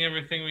like getting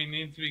everything we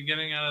need to be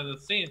getting out of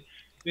the scene,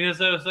 because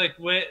I was like,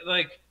 wait,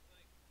 like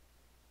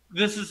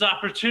this is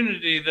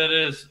opportunity that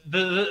is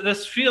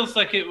this feels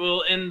like it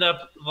will end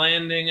up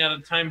landing at a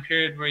time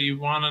period where you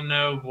want to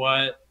know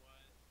what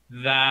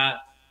that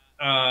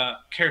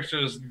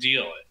character's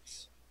deal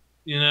is,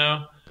 you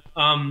know,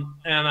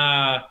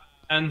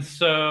 and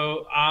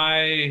so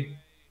I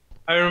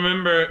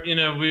remember, you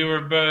know, we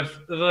were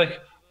both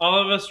like,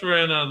 all of us were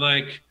in a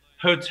like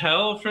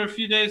hotel for a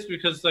few days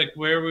because like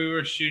where we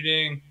were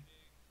shooting,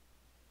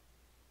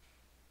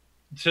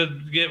 to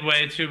get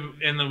way too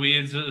in the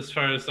weeds as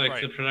far as like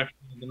the production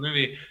of the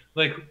movie,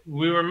 like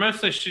we were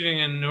mostly shooting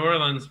in New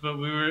Orleans, but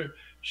we were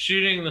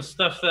shooting the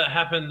stuff that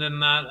happened in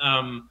that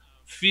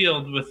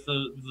field with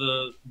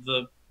the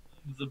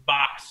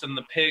box and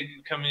the pig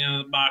coming out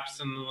of the box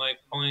and like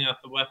pulling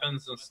out the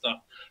weapons and stuff.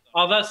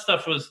 All that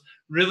stuff was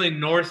really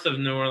north of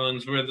New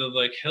Orleans, where the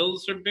like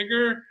hills are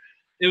bigger,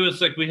 it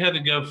was like we had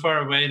to go far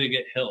away to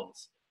get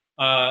hills.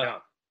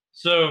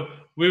 So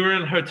we were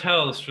in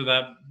hotels for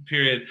that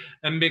period.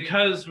 And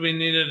because we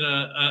needed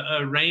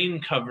a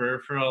rain cover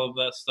for all of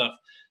that stuff,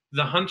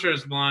 the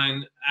hunter's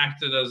blind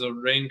acted as a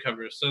rain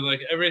cover. So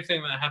like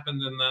everything that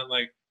happened in that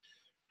like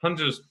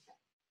hunter's,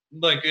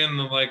 like in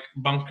the like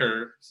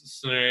bunker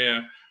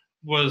scenario,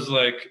 was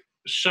like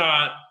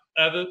shot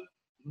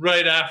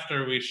right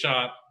after we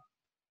shot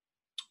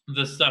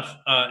the stuff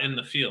in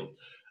the field.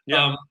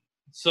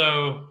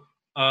 So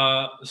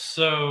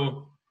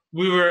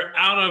we were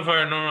out of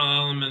our normal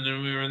element,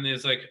 and we were in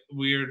these like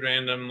weird,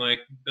 random, like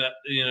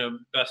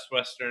Best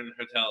Western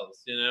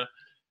hotels, in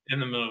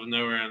the middle of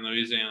nowhere in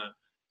Louisiana,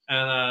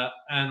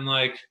 and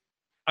like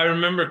I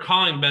remember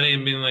calling Betty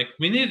and being like,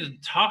 we need to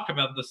talk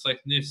about this like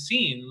new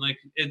scene, like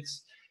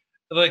it's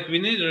like we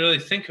need to really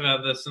think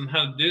about this and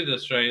how to do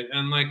this right,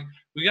 and like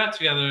we got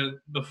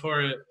together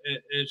before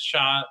it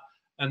shot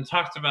and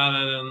talked about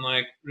it, and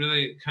like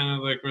really kind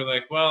of like we're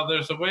like, well,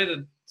 there's a way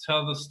to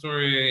tell the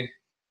story.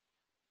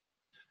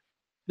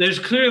 There's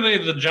clearly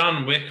the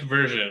John Wick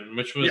version,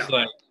 which was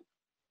like,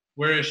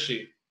 where is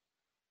she?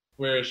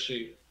 Where is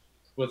she?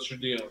 What's your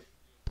deal?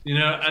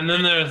 And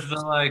then there's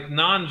the like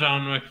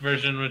non-John Wick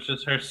version, which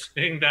is her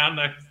sitting down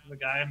next to the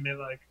guy and be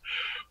like,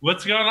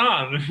 what's going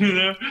on?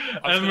 And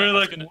we're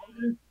like,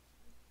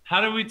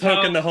 how do we tell?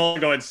 Poking the hole,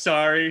 going,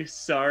 sorry.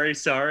 Yeah,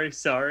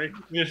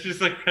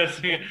 she's like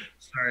pressing it.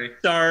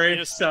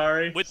 Sorry.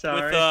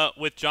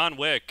 With John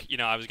Wick,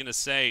 I was gonna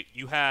say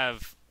you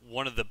have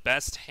one of the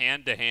best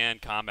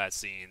hand-to-hand combat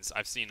scenes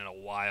I've seen in a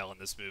while in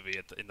this movie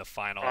in the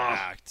final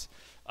act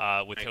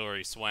with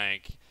Hilary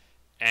Swank,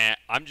 and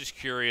I'm just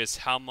curious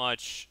how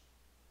much.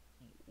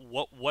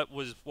 What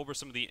were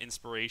some of the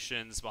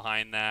inspirations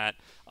behind that?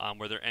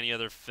 Were there any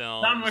other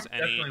films? John Wick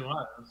definitely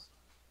was.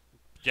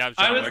 Yeah,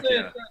 I would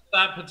say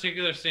that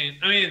particular scene.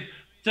 I mean,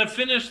 to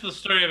finish the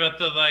story about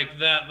the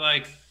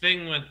that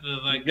thing with the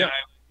guy,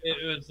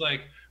 it was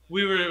like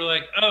we were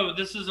like, oh,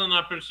 this is an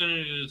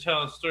opportunity to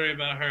tell a story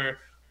about her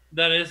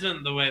that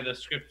isn't the way the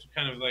script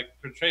kind of like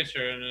portrays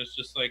her, and it's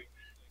just like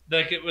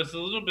it was a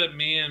little bit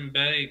me and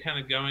Betty kind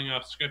of going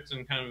off script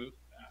and kind of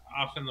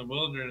off in the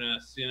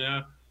wilderness,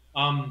 and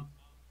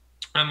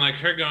like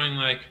her going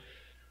like,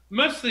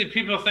 mostly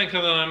people think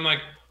of that I'm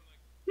like,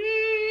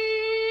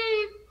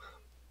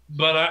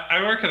 but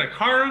I work at a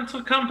car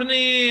rental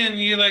company, and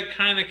you like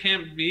kind of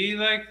can't be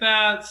like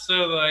that.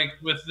 So like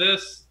with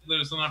this,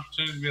 there's an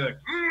opportunity to be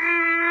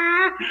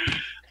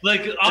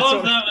like all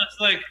of that was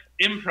like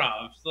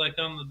improv, like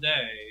on the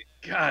day.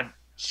 God,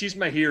 she's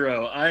my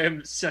hero. I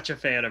am such a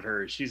fan of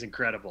her. She's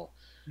incredible.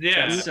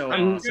 Yeah, that's so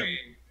awesome.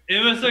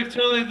 It was like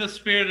totally the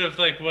spirit of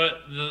like what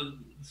the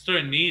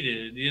story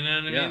needed. You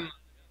know what I mean?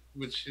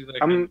 Which she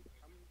like.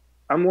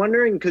 I'm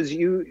wondering because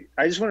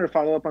I just wanted to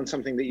follow up on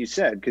something that you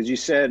said, because you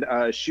said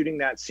shooting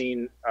that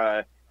scene.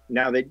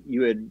 Now that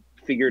you had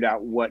figured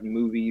out what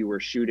movie you were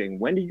shooting,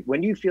 when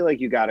do you feel like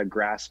you got a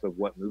grasp of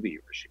what movie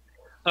you were shooting?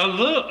 A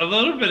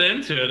little bit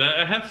into it.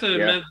 I have to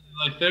admit,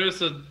 like there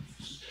was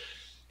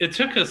it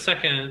took a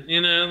second,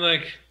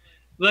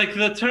 like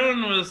the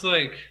tone was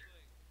like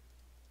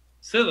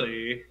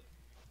silly.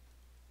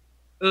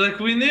 Like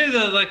we knew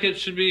that like it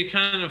should be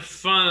kind of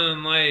fun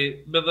and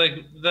light, but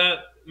like that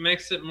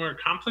makes it more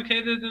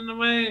complicated in a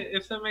way,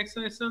 if that makes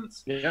any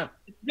sense. Yeah.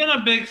 It's been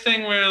a big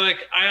thing where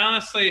like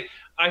I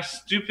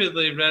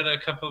stupidly read a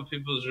couple of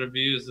people's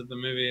reviews of the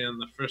movie on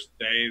the first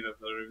day that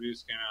the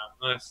reviews came out,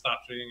 and I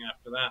stopped reading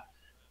after that.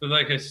 But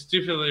like I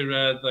stupidly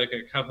read like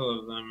a couple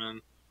of them,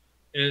 and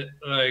it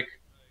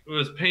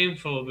was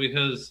painful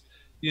because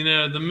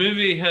the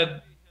movie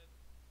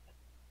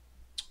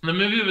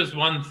was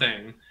one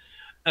thing,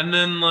 and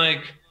then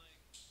like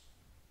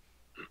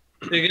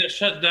they get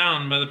shut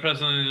down by the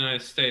president of the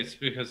United States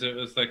because it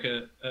was like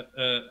a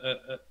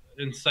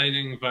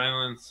inciting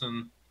violence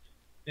and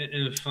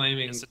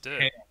inflaming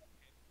chaos.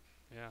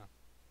 Yeah.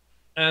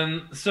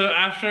 And so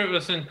after it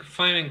was in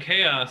flaming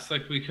chaos,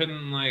 like we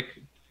couldn't like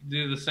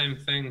do the same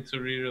thing to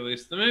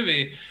re-release the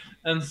movie,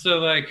 and so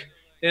like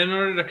in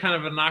order to kind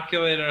of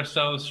inoculate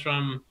ourselves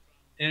from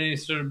any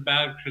sort of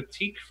bad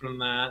critique from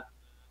that,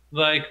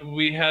 like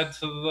we had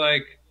to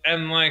like,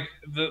 and like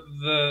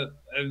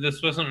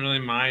this wasn't really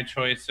my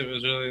choice, it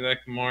was really like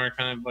more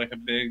kind of like a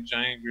big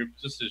giant group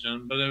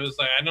decision, but it was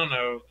like I don't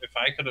know if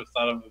I could have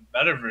thought of a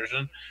better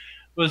version,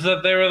 was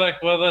that they were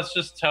like, well, let's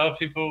just tell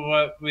people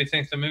what we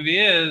think the movie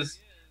is,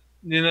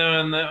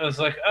 and that was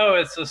like, oh,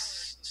 it's a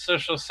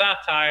social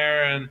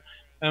satire, and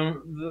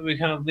we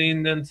kind of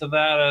leaned into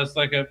that as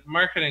like a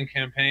marketing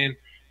campaign.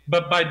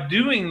 But by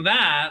doing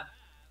that,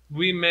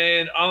 we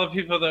made all the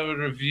people that would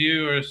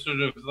review, or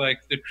sort of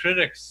like the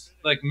critics,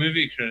 like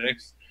movie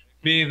critics,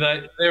 be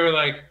like, they were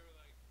like,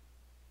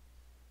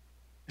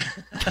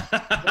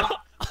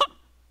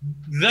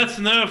 that's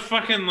no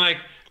fucking like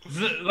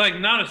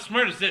not as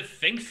smart as it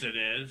thinks it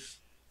is.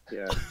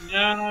 Yeah.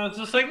 No, it's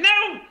just like,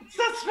 no, it's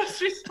not supposed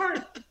to be smart.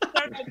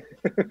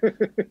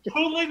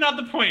 Totally not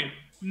the point.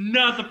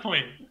 Not the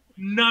point.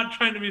 Not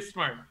trying to be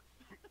smart.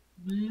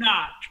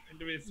 Not trying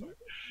to be smart.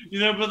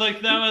 But like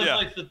that was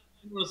like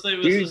seamlessly. It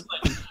was just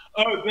like,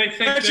 oh, they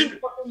think they're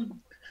fucking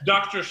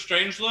Dr.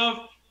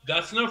 Strangelove?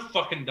 That's no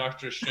fucking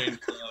Dr. Strangelove.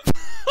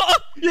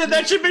 Yeah,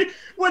 that should be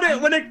when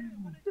it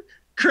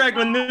Craig,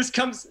 when this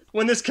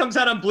comes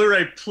out on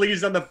Blu-ray,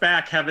 please on the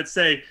back have it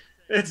say,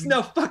 it's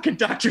no fucking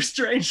Dr.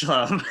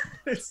 Strangelove.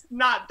 It's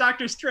not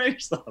Dr.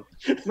 Strangelove.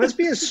 Must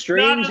be a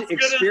strange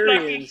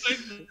experience.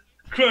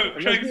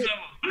 Quote,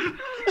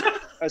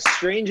 a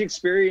strange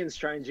experience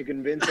trying to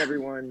convince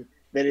everyone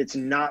that it's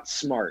not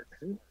smart.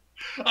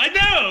 I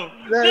know.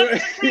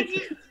 That's the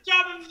craziest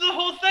job of the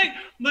whole thing.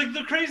 Like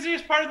the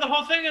craziest part of the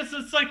whole thing is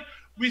it's like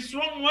we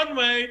swung one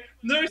way.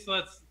 No, so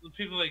that's the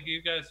people like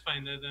you guys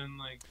find it, and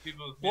like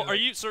people. Well, were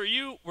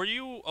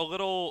you a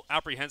little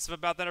apprehensive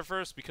about that at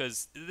first,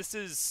 because this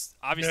is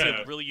obviously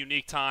a really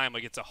unique time.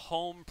 Like it's a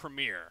home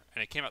premiere,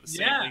 and it came out the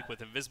same week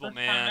with Invisible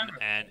Man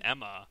and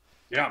Emma.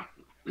 Yeah.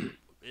 Do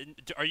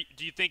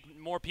you think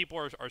more people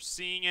are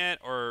seeing it,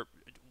 or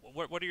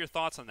what are your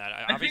thoughts on that?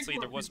 Obviously,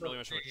 there wasn't really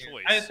much of a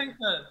choice. I think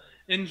that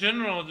in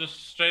general,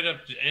 just straight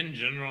up in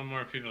general,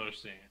 more people are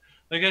seeing it.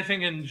 Like I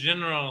think in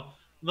general,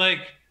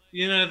 like.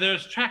 You know,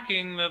 there's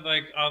tracking that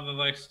like all the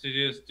like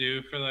studios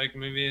do for like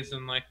movies,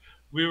 and like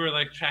we were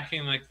like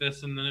tracking like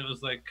this, and then it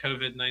was like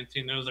COVID-19.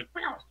 It was like,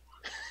 wow.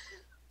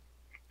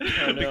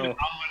 I know. Like, it all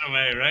went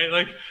away, right?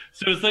 Like,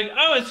 so it's like,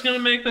 oh, it's gonna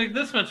make like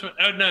this much money.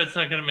 Oh no, it's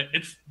not gonna make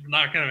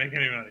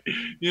any money.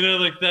 You know,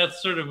 like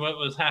that's sort of what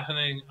was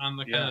happening on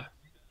the kind of.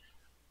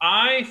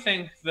 I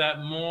think that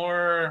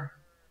more.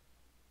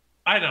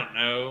 I don't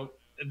know.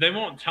 They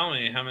won't tell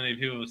me how many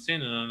people have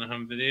seen it on the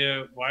home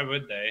video. Why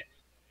would they?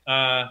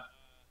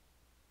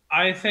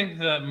 I think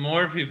that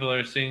more people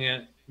are seeing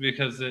it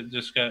because it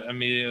just got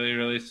immediately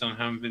released on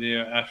home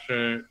video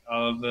after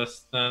all of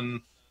this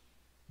than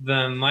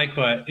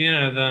likewise, you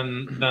know,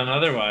 than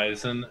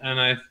otherwise. And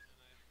I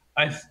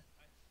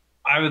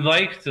would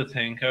like to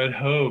think, I would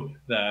hope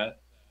that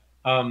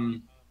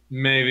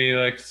maybe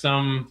like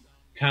some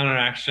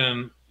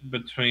counteraction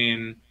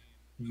between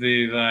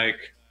the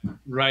like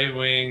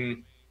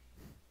right-wing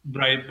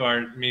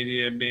Breitbart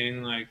media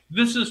being like,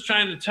 this is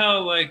trying to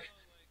tell like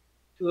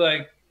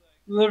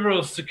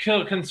liberals to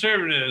kill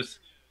conservatives,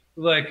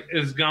 like,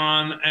 is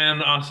gone,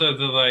 and also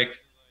the like,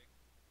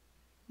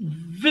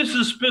 this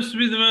is supposed to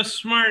be the most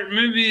smart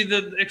movie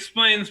that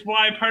explains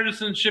why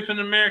partisanship in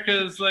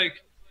America is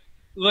like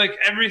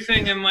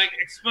everything, and like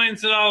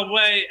explains it all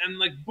away, and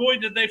like boy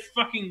did they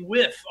fucking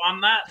whiff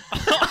on that.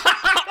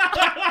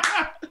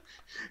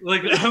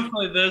 Like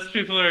hopefully those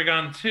people are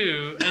gone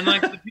too, and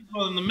like the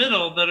people in the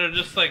middle that are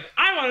just like,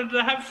 I wanted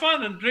to have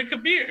fun and drink a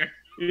beer.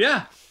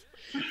 Yeah.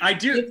 I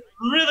do. It's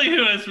really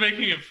who I was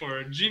making it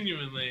for,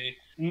 genuinely.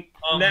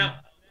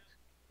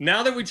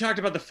 Now that we talked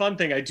about the fun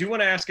thing, I do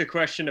want to ask a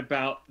question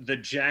about the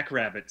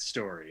Jackrabbit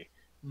story.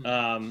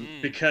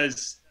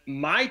 Because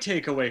my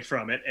takeaway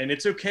from it, and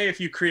it's okay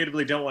if you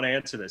creatively don't want to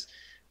answer this,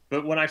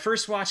 but when I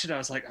first watched it, I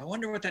was like, I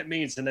wonder what that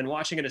means. And then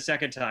watching it a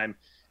second time,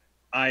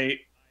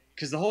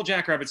 because the whole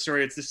Jackrabbit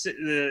story, it's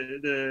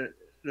the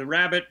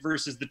rabbit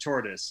versus the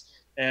tortoise.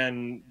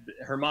 And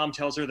her mom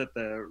tells her that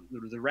the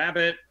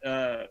rabbit...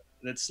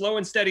 that slow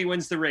and steady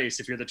wins the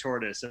race if you're the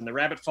tortoise, and the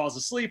rabbit falls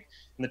asleep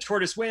and the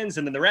tortoise wins,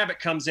 and then the rabbit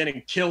comes in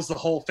and kills the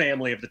whole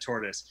family of the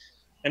tortoise.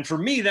 And for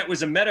me, that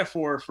was a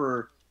metaphor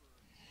for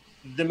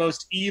the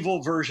most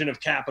evil version of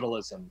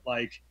capitalism.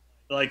 Like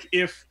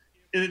if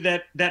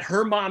that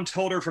her mom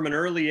told her from an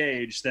early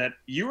age that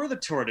you are the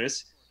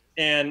tortoise,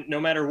 and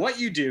no matter what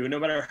you do, no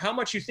matter how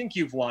much you think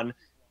you've won,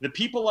 the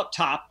people up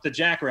top, the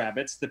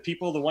jackrabbits, the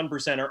people, the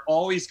 1%, are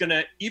always going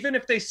to, even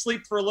if they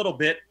sleep for a little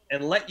bit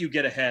and let you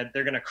get ahead,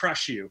 they're going to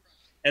crush you.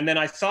 And then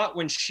I thought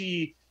when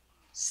she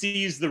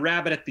sees the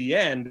rabbit at the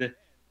end,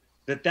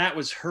 that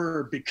was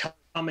her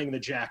becoming the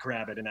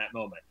jackrabbit in that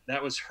moment.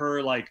 That was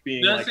her like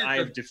being like, I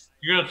have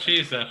grilled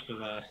cheese after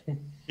that.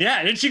 Yeah,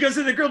 and then she goes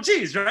to the grilled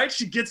cheese, right?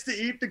 She gets to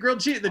eat the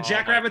grilled cheese, the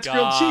jackrabbit's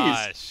grilled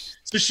cheese.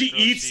 So she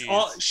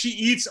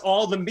eats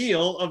all the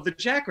meal of the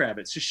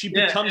jackrabbit. So she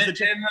becomes the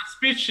jackrabbit. In that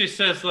speech, she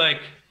says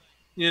like,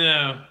 you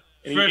know,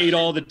 and he ate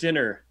all the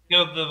dinner.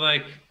 Killed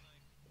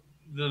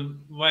the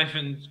wife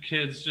and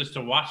kids just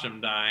to watch them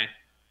die.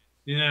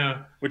 You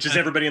know, which is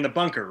everybody in the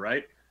bunker,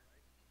 right?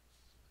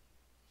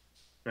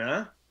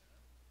 Huh?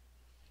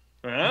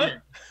 Huh?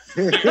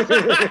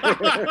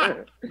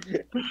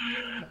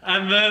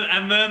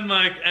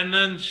 and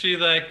then she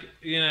like,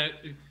 you know,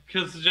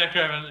 kills the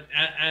jackrabbit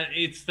and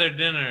eats their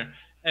dinner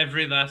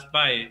every last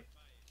bite,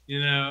 you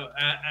know,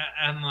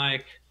 and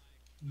like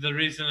the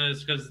reason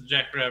is because the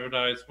jackrabbit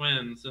always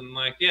wins, and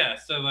like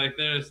so like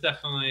there's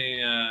definitely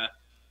a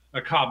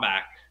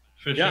callback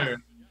for sure.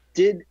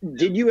 Did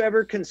you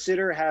ever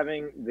consider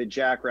having the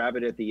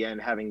jackrabbit at the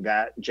end, having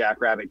that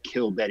jackrabbit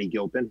kill Betty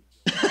Gilpin?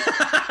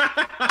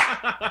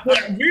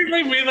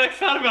 Weirdly, we like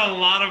thought about a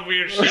lot of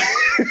weird shit.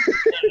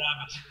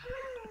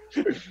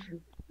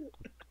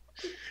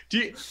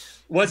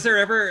 Was there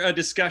ever a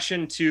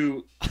discussion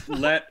to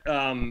let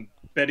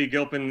Betty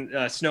Gilpin,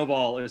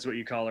 Snowball is what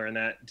you call her in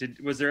that,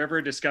 was there ever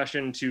a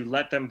discussion to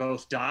let them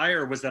both die,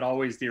 or was that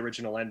always the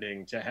original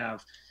ending, to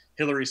have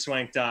Hilary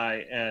Swank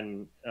die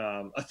and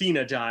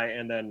Athena die,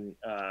 and then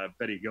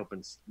Betty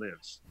Gilpin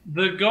lives.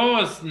 The goal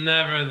was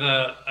never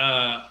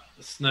that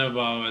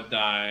Snowball would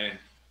die.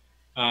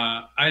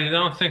 I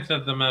don't think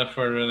that the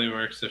metaphor really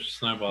works if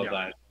Snowball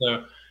died.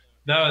 So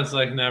that was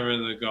like never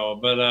the goal.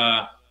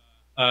 But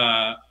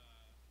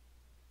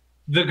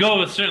the goal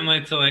was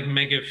certainly to like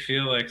make it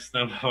feel like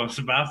Snowball was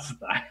about to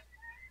die.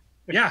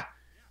 Yeah,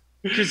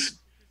 because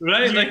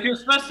right, like you're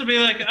supposed to be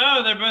like,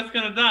 oh, they're both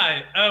gonna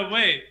die. Oh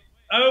wait,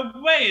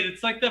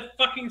 it's like the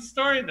fucking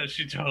story that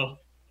she told.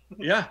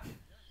 Yeah,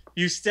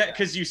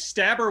 because you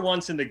stab her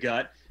once in the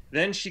gut,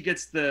 then she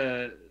gets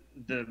the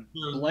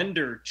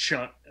blender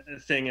chunk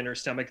thing in her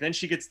stomach. Then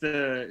she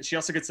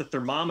also gets the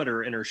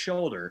thermometer in her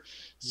shoulder.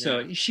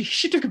 So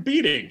she took a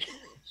beating.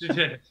 She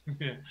did.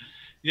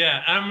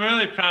 Yeah, I'm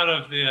really proud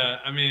of the.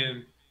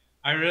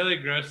 I really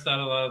grossed out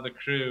a lot of the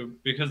crew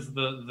because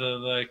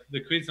the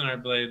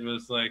Cuisinart blade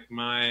was like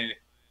my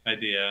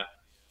idea,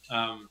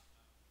 and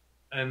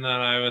then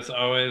I was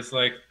always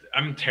like,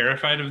 I'm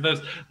terrified of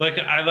those. Like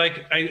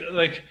I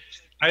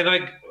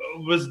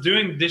was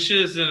doing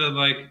dishes at a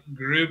like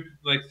group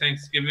like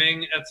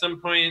Thanksgiving at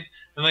some point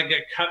and like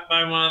get cut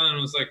by one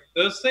and was like,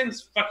 those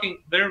things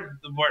they're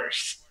the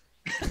worst.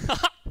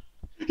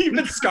 You've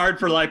been scarred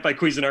for life by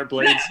Cuisinart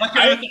blades.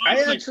 Yeah,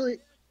 I actually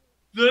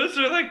those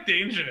are like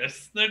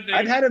dangerous. They're dangerous.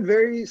 I've had a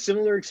very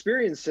similar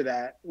experience to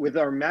that with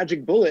our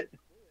magic bullet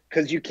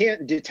because you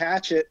can't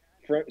detach it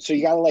so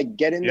you gotta like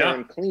get in there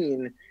and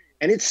clean,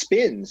 and it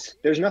spins.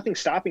 There's nothing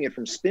stopping it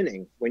from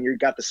spinning when you've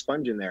got the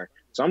sponge in there.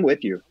 So I'm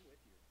with you.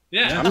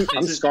 Yeah,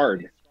 I'm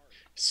scarred.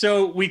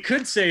 So we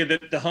could say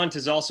that The Hunt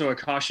is also a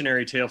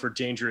cautionary tale for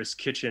dangerous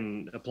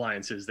kitchen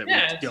appliances that we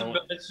don't.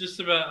 It's just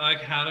about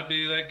like how to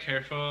be like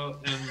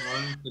careful in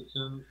one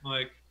kitchen,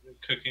 like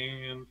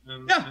cooking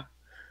and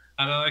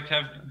how to like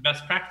have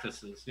best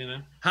practices, you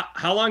know.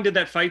 How long did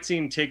that fight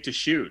scene take to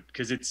shoot?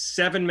 Because it's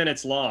 7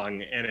 minutes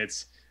long, and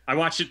I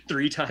watched it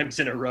 3 times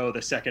in a row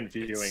the second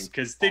viewing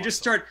because they just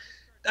start.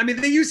 I mean,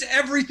 they use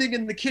everything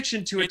in the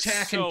kitchen to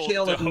attack and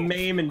kill and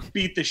maim and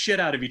beat the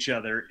shit out of each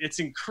other. It's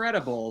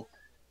incredible.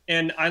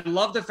 And I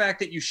love the fact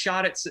that you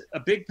shot it. A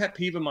big pet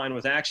peeve of mine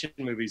with action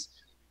movies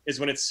is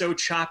when it's so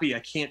choppy I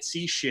can't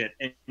see shit.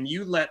 And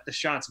you let the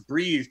shots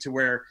breathe to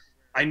where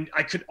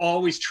I could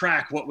always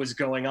track what was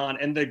going on.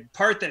 And the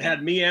part that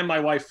had me and my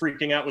wife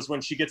freaking out was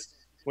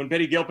when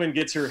Betty Gilpin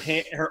gets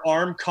her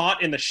arm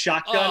caught in the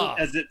shotgun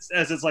as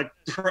it's like,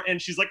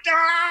 and she's like,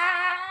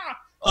 ah!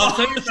 I'll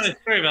tell you a funny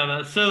story about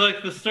that. So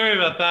like the story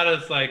about that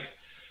is like,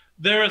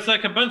 there was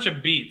like a bunch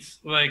of beats.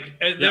 Like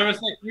there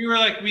was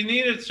like, we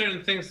needed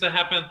certain things to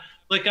happen.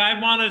 Like I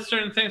wanted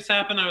certain things to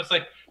happen. I was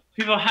like,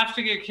 people have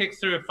to get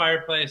kicked through a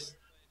fireplace.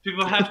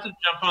 People have to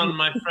jump on.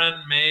 My friend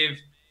Maeve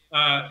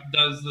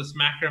does this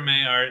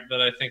macrame art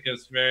that I think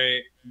is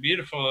very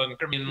beautiful. And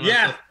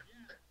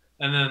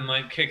and then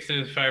like kick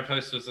through the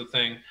fireplace was a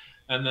thing.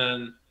 And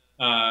then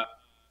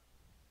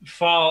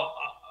fall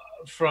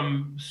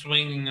from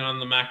swinging on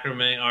the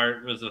macrame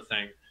art was a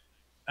thing.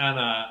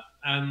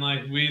 And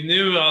like we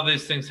knew all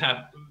these things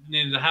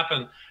needed to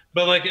happen,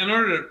 but like in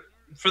order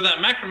for that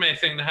macrame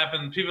thing to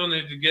happen, people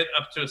need to get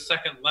up to a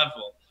second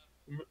level.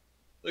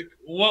 Like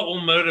what will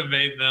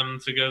motivate them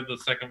to go to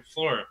the second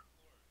floor?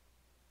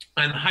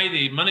 And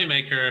Heidi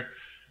Moneymaker,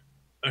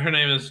 her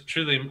name is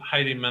truly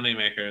Heidi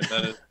Moneymaker.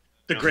 That is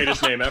the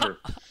greatest name ever.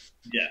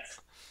 Yes.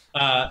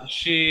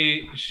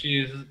 She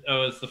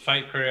was the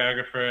fight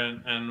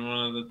choreographer and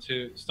one of the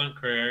 2 stunt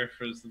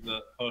choreographers of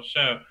the whole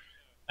show.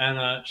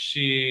 And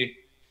she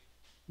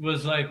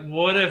was like,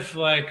 what if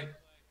like,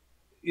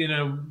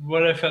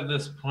 what if at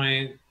this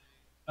point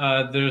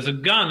there's a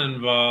gun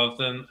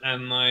involved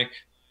and like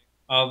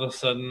all of a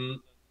sudden,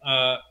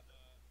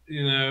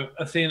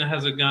 Athena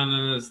has a gun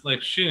and is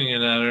like shooting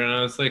it at her. And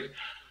I was like,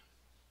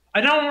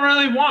 at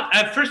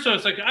first I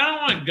was like, I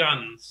don't want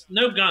guns.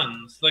 No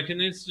guns. Like it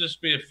needs to just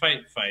be a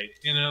fight,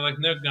 like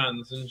no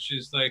guns. And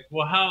she's like,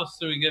 well, how else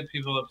do we get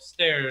people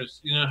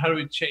upstairs? How do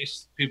we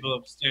chase people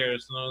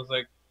upstairs? And I was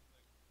like,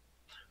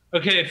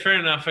 okay, fair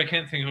enough. I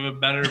can't think of a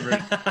better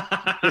version.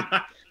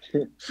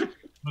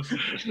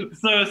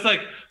 So it's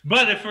like,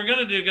 but if we're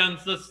gonna do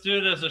guns, let's do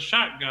it as a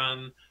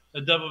shotgun,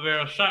 a double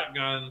barrel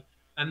shotgun.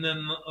 And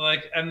then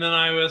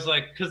I was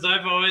like, because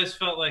I've always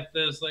felt like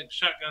there's like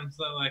shotguns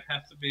that like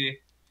have to be.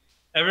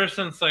 Ever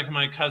since like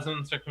my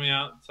cousin took me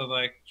out to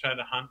like try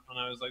to hunt when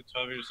I was like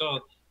 12 years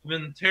old, I've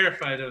been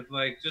terrified of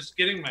like just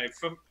getting my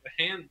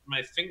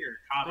finger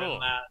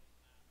caught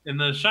in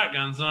those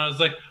shotguns. And I was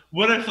like,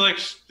 what if like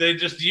they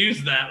just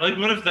use that? Like,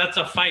 what if that's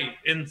a fight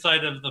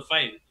inside of the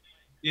fight?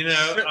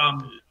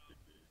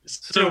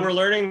 So we're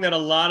learning that a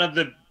lot of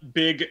the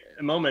big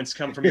moments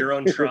come from your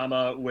own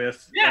trauma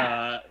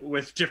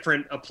with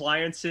different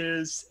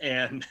appliances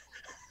and.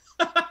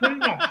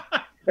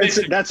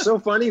 That's so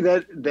funny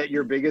that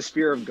your biggest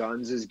fear of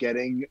guns is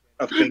getting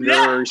a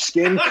finger or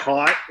skin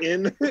caught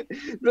in.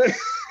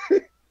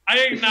 I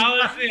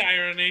acknowledge the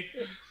irony.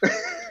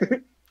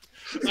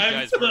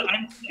 I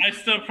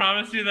still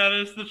promise you that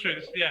is the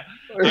truth. Yeah.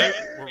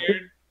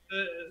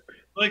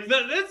 Like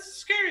that's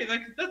scary.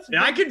 Like that's.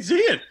 Yeah, I can see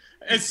it.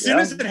 As soon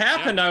as it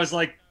happened, I was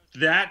like,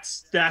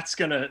 that's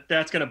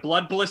gonna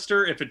blood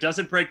blister. If it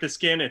doesn't break the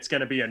skin, it's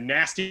gonna be a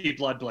nasty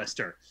blood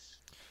blister.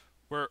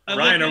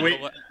 Ryan, are we?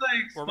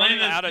 We're running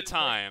out of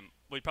time.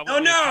 We probably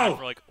need time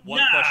for like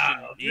one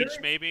question each,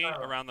 maybe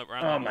around the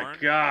Oh my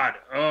god!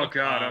 Oh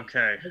god!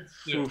 Okay.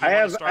 I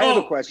have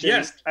a question.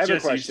 Yes, I have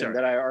Jesse, a question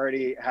that I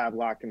already have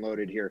locked and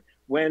loaded here.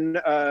 When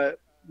a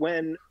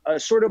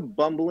sort of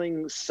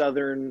bumbling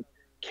Southern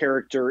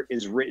character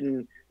is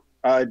written,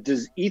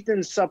 does Ethan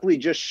Suplee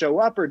just show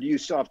up, or do you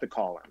still have to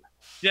call him?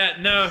 Yeah,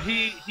 no,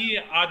 he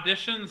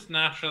auditions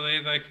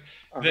naturally. Like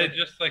they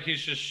just like he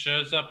just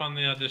shows up on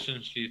the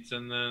audition sheets,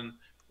 and then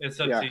it's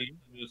up to you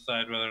to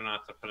decide whether or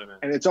not to put him in.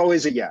 And it's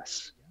always a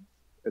yes.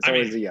 It's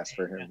always a yes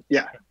for him.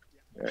 Yeah.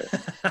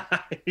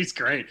 He's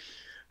great.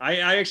 I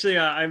actually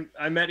I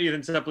met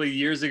Ethan Suplee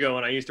years ago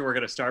when I used to work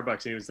at a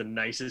Starbucks, and he was the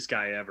nicest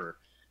guy ever.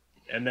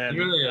 And then He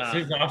really is.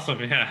 He's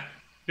awesome. Yeah,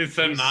 he's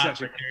so not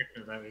the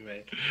character that we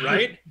made.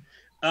 Right?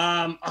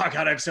 Oh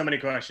god, I have so many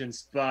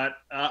questions. But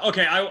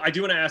okay, I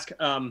do want to ask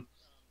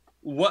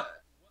what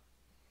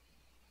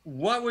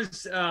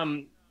was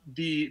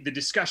the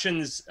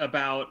discussions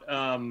about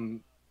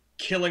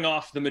killing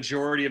off the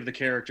majority of the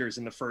characters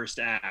in the first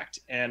act?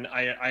 And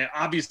I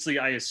obviously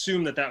I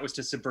assume that was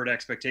to subvert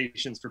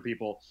expectations for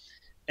people,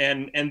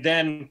 and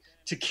then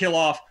to kill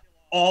off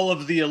all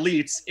of the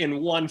elites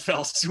in one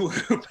fell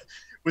swoop.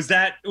 Was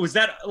that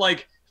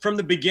like from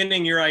the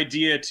beginning your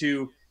idea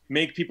to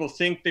make people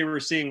think they were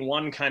seeing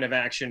one kind of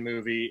action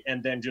movie,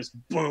 and then just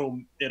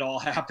boom, it all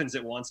happens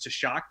at once to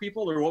shock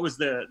people? Or what was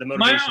the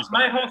motivation?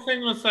 My whole thing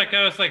was like,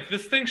 I was like,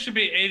 this thing should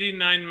be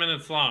 89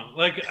 minutes long.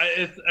 Like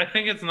I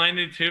think it's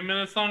 92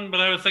 minutes long, but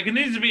I was like, it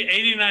needs to be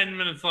 89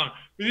 minutes long.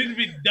 We need to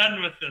be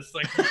done with this.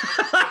 Like,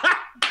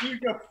 we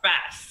need to go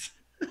fast.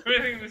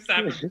 Everything just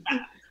happens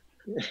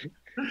fast.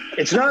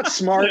 It's not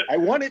smart. I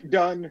want it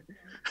done.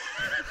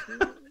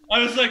 I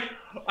was like,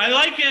 I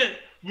like it.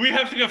 We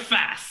have to go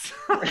fast.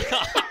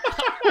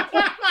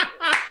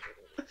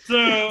 So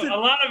a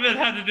lot of it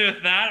had to do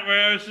with that,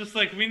 where I was just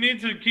like, we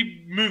need to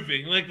keep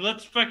moving. Like,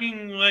 let's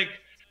fucking like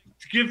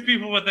give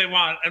people what they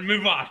want and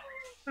move on.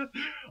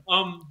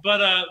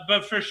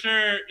 But for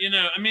sure, you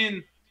know, I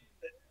mean,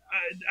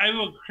 I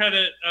will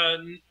credit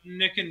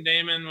Nick and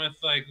Damon with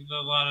like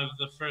a lot of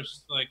the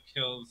first like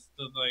kills,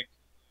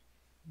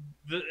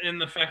 in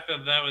the fact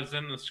that was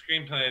in the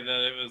screenplay,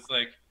 that it was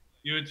like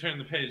you would turn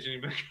the page and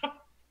you'd be like, oh,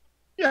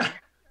 yeah.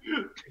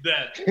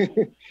 That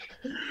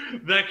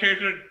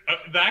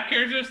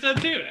character said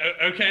too.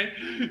 Okay,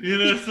 you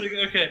know, it's like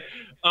okay.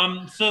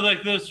 So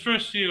like those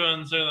first few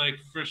ones are like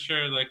for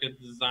sure like a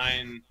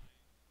design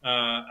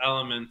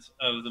element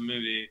of the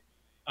movie.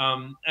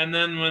 And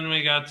then when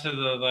we got to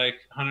the like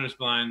Hunter's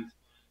Blind,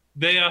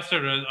 they also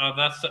wrote, oh,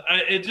 that's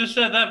it. Just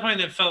at that point,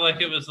 it felt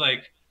like it was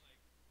like,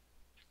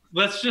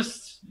 let's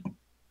just,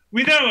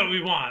 we know what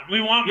we want.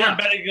 We want more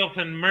Betty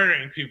Gilpin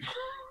murdering people.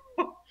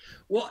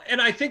 Well,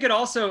 and I think it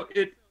also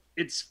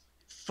it's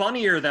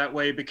funnier that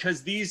way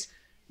because these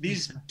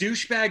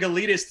douchebag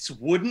elitists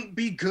wouldn't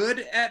be good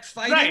at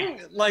fighting.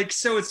 Right. Like,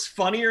 so it's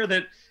funnier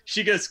that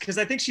she goes, because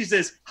I think she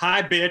says,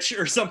 hi, bitch,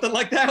 or something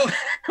like that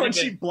when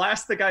she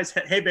blasts the guy's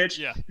head. Hey, bitch.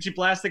 Yeah. She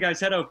blasts the guy's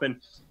head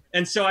open.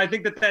 And so I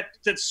think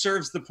that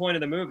serves the point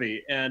of the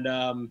movie. And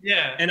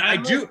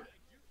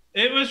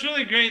it was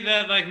really great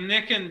that like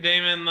Nick and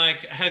Damon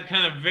like had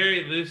kind of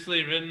very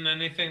loosely written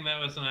anything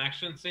that was an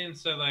action scene.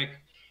 So like,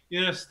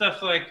 you know,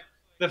 stuff like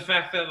the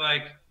fact that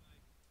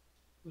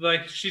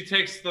like she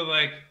takes the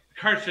like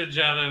cartridge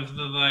out of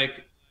the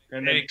like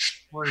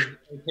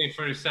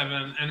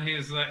AK-47 and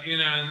he's like, you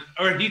know,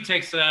 or he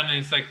takes it out and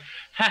he's like,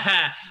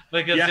 haha,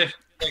 like as if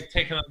like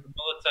taking out the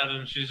bullets out,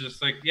 and she's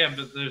just like, yeah,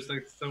 but there's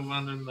like still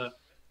one in the,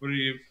 what are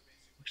you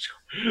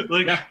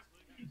like? Yeah.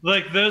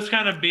 Like those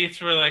kind of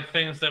beats were like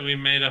things that we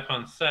made up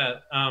on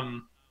set,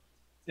 in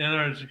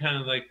order to kind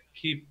of like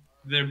keep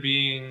there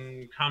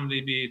being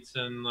comedy beats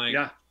and like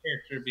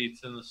character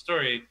beats in the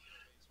story.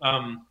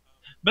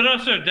 But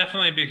also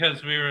definitely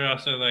because we were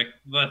also like,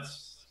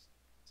 let's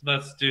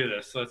do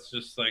this. Let's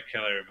just like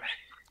kill everybody.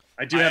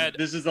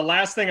 This is the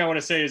last thing I want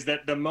to say is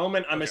that the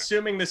moment, I'm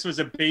assuming this was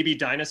a baby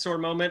dinosaur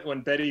moment when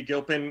Betty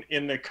Gilpin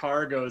in the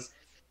car goes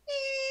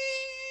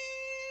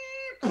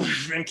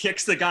and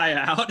kicks the guy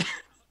out.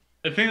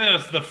 I think that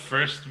was the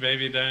first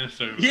baby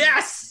dinosaur movie.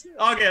 Yes!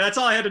 Okay, that's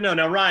all I had to know.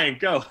 Now, Ryan,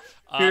 go.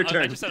 Your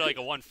turn. I just had like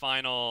a one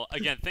final.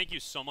 Again, thank you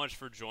so much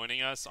for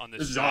joining us on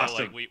this is show.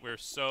 Awesome. Like we're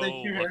so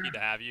lucky to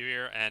have you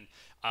here. And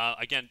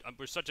again,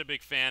 we're such a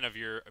big fan of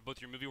both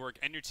your movie work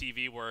and your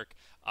TV work.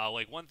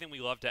 Like one thing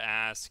we love to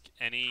ask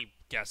any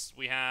guests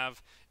we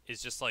have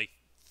is just like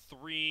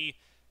three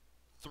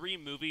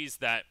movies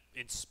that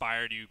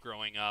inspired you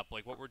growing up.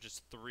 Like what were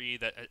just three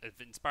that have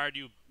inspired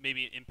you,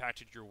 maybe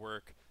impacted your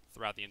work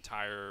throughout the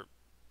entire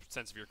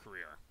sense of your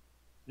career?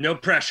 No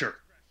pressure.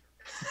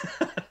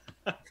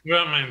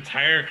 Throughout my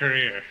entire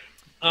career.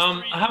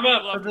 How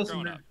about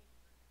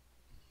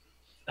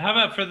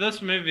for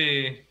this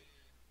movie?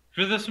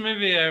 For this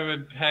movie, I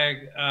would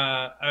peg.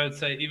 I would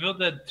say Evil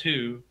Dead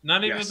 2,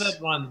 not Evil Dead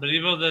 1, but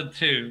Evil Dead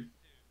 2.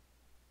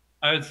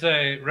 I would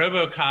say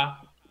RoboCop.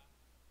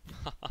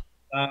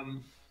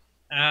 And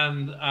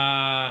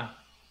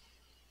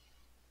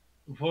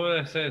what would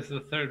I say is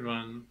the third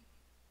one?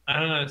 I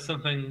don't know,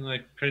 something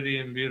like Pretty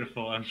and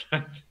Beautiful. I'm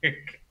trying to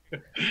think.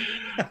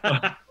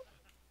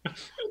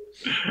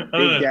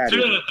 Big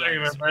Daddy.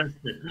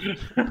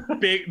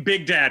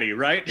 Big Daddy,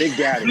 right? Big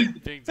Daddy.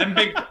 And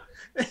Big.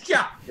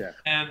 Yeah.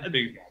 And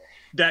Big.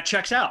 That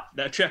checks out.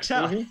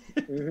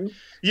 Mm-hmm.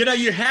 You know,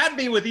 you had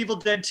me with Evil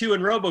Dead 2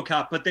 and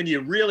RoboCop, but then you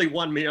really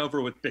won me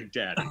over with Big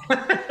Daddy.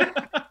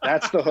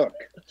 That's the hook.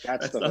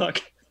 That's the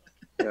hook.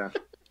 Yeah.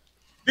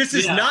 This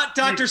is not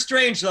Dr.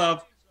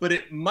 Strangelove, but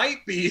it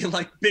might be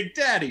like Big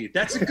Daddy.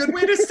 That's a good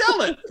way to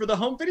sell it for the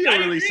home video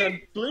release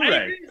on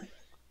Blu-ray.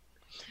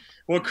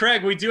 Well,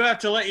 Craig, we do have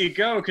to let you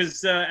go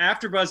because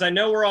AfterBuzz, I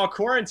know we're all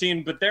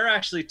quarantined, but they're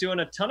actually doing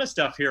a ton of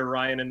stuff here,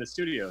 Ryan, in the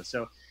studio.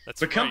 So,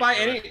 come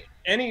by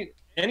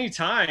any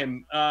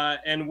time.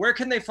 And where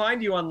can they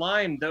find you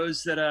online?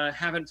 Those that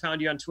haven't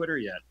found you on Twitter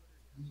yet.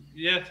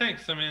 Yeah,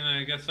 thanks. I mean,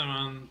 I guess I'm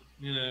on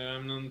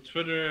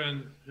Twitter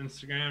and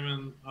Instagram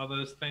and all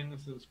those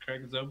things. It's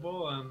Craig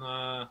Zobel, and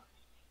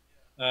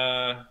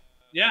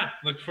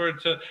look forward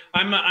to.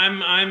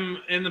 I'm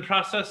in the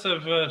process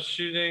of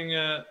shooting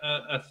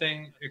a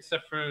thing,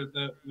 except for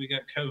that we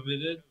got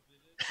COVIDed.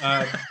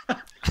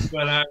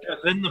 But I'm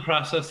in the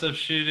process of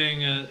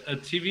shooting a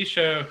TV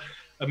show,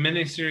 a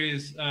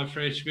miniseries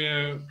for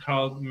HBO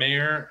called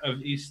Mayor of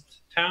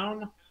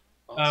Easttown,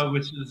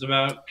 which is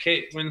about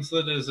Kate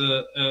Winslet as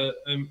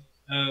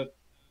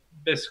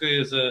basically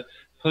as a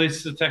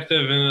police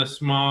detective in a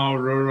small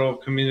rural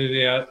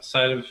community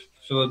outside of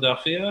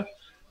Philadelphia.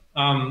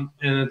 And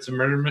it's a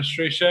murder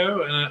mystery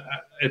show, and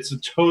it's a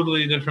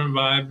totally different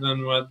vibe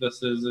than what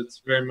this is.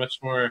 It's very much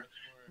more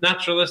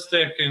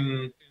naturalistic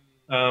and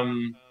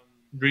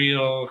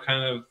real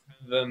kind of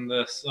than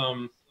this.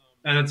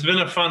 And it's been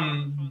a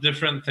fun,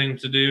 different thing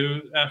to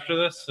do after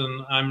this,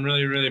 and I'm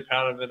really, really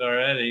proud of it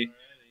already.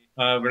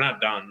 We're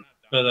not done,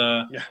 but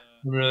I'm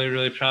really,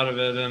 really proud of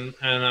it,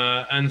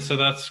 and so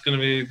that's going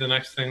to be the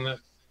next thing that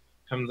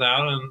comes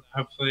out, and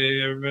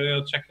hopefully everybody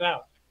will check it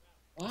out.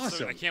 Awesome!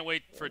 So I can't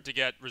wait for it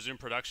to resume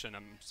production.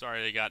 I'm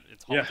sorry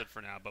it's halted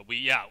for now, but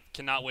we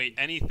cannot wait.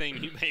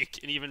 Anything you make,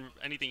 and even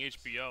anything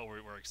HBO,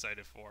 we're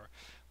excited for.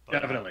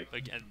 But, definitely.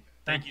 Again,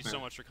 thank you so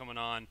much for coming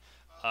on.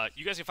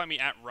 You guys can find me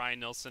at Ryan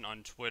Nilsson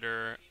on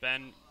Twitter.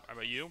 Ben, how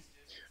about you?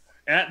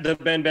 At the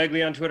Ben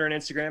Begley on Twitter and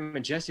Instagram.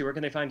 And Jesse, where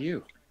can they find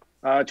you?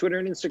 Twitter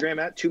and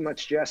Instagram at Too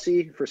Much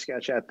Jesse, for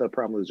sketch at The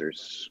Prom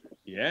Losers.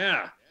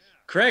 Yeah.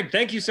 Craig,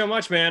 thank you so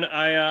much, man.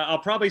 I'll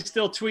probably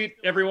still tweet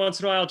every once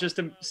in a while just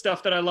the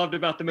stuff that I loved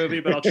about the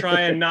movie, but I'll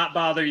try and not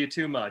bother you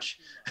too much.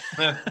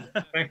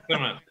 Thanks so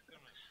much.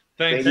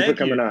 Thank you for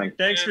coming on.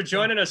 Thanks for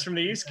joining us from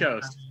the East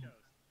Coast.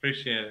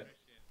 Appreciate it.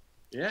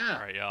 Yeah. All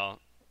right, y'all.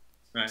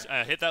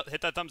 Right. Hit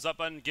that thumbs up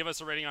button. Give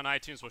us a rating on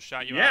iTunes. We'll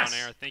shout you out on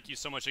air. Thank you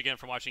so much again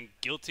for watching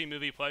Guilty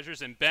Movie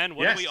Pleasures. And Ben,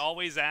 what do we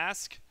always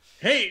ask?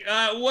 Hey,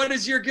 what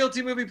is your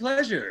guilty movie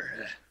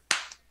pleasure?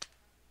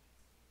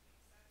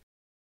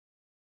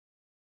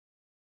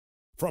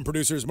 From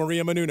producers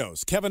Maria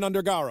Menounos, Kevin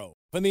Undergaro,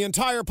 and the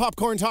entire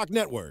Popcorn Talk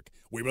Network,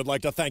 we would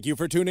like to thank you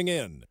for tuning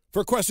in.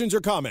 For questions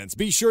or comments,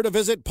 be sure to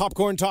visit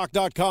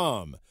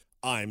popcorntalk.com.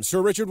 I'm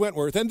Sir Richard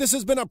Wentworth, and this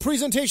has been a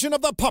presentation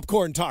of the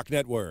Popcorn Talk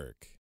Network.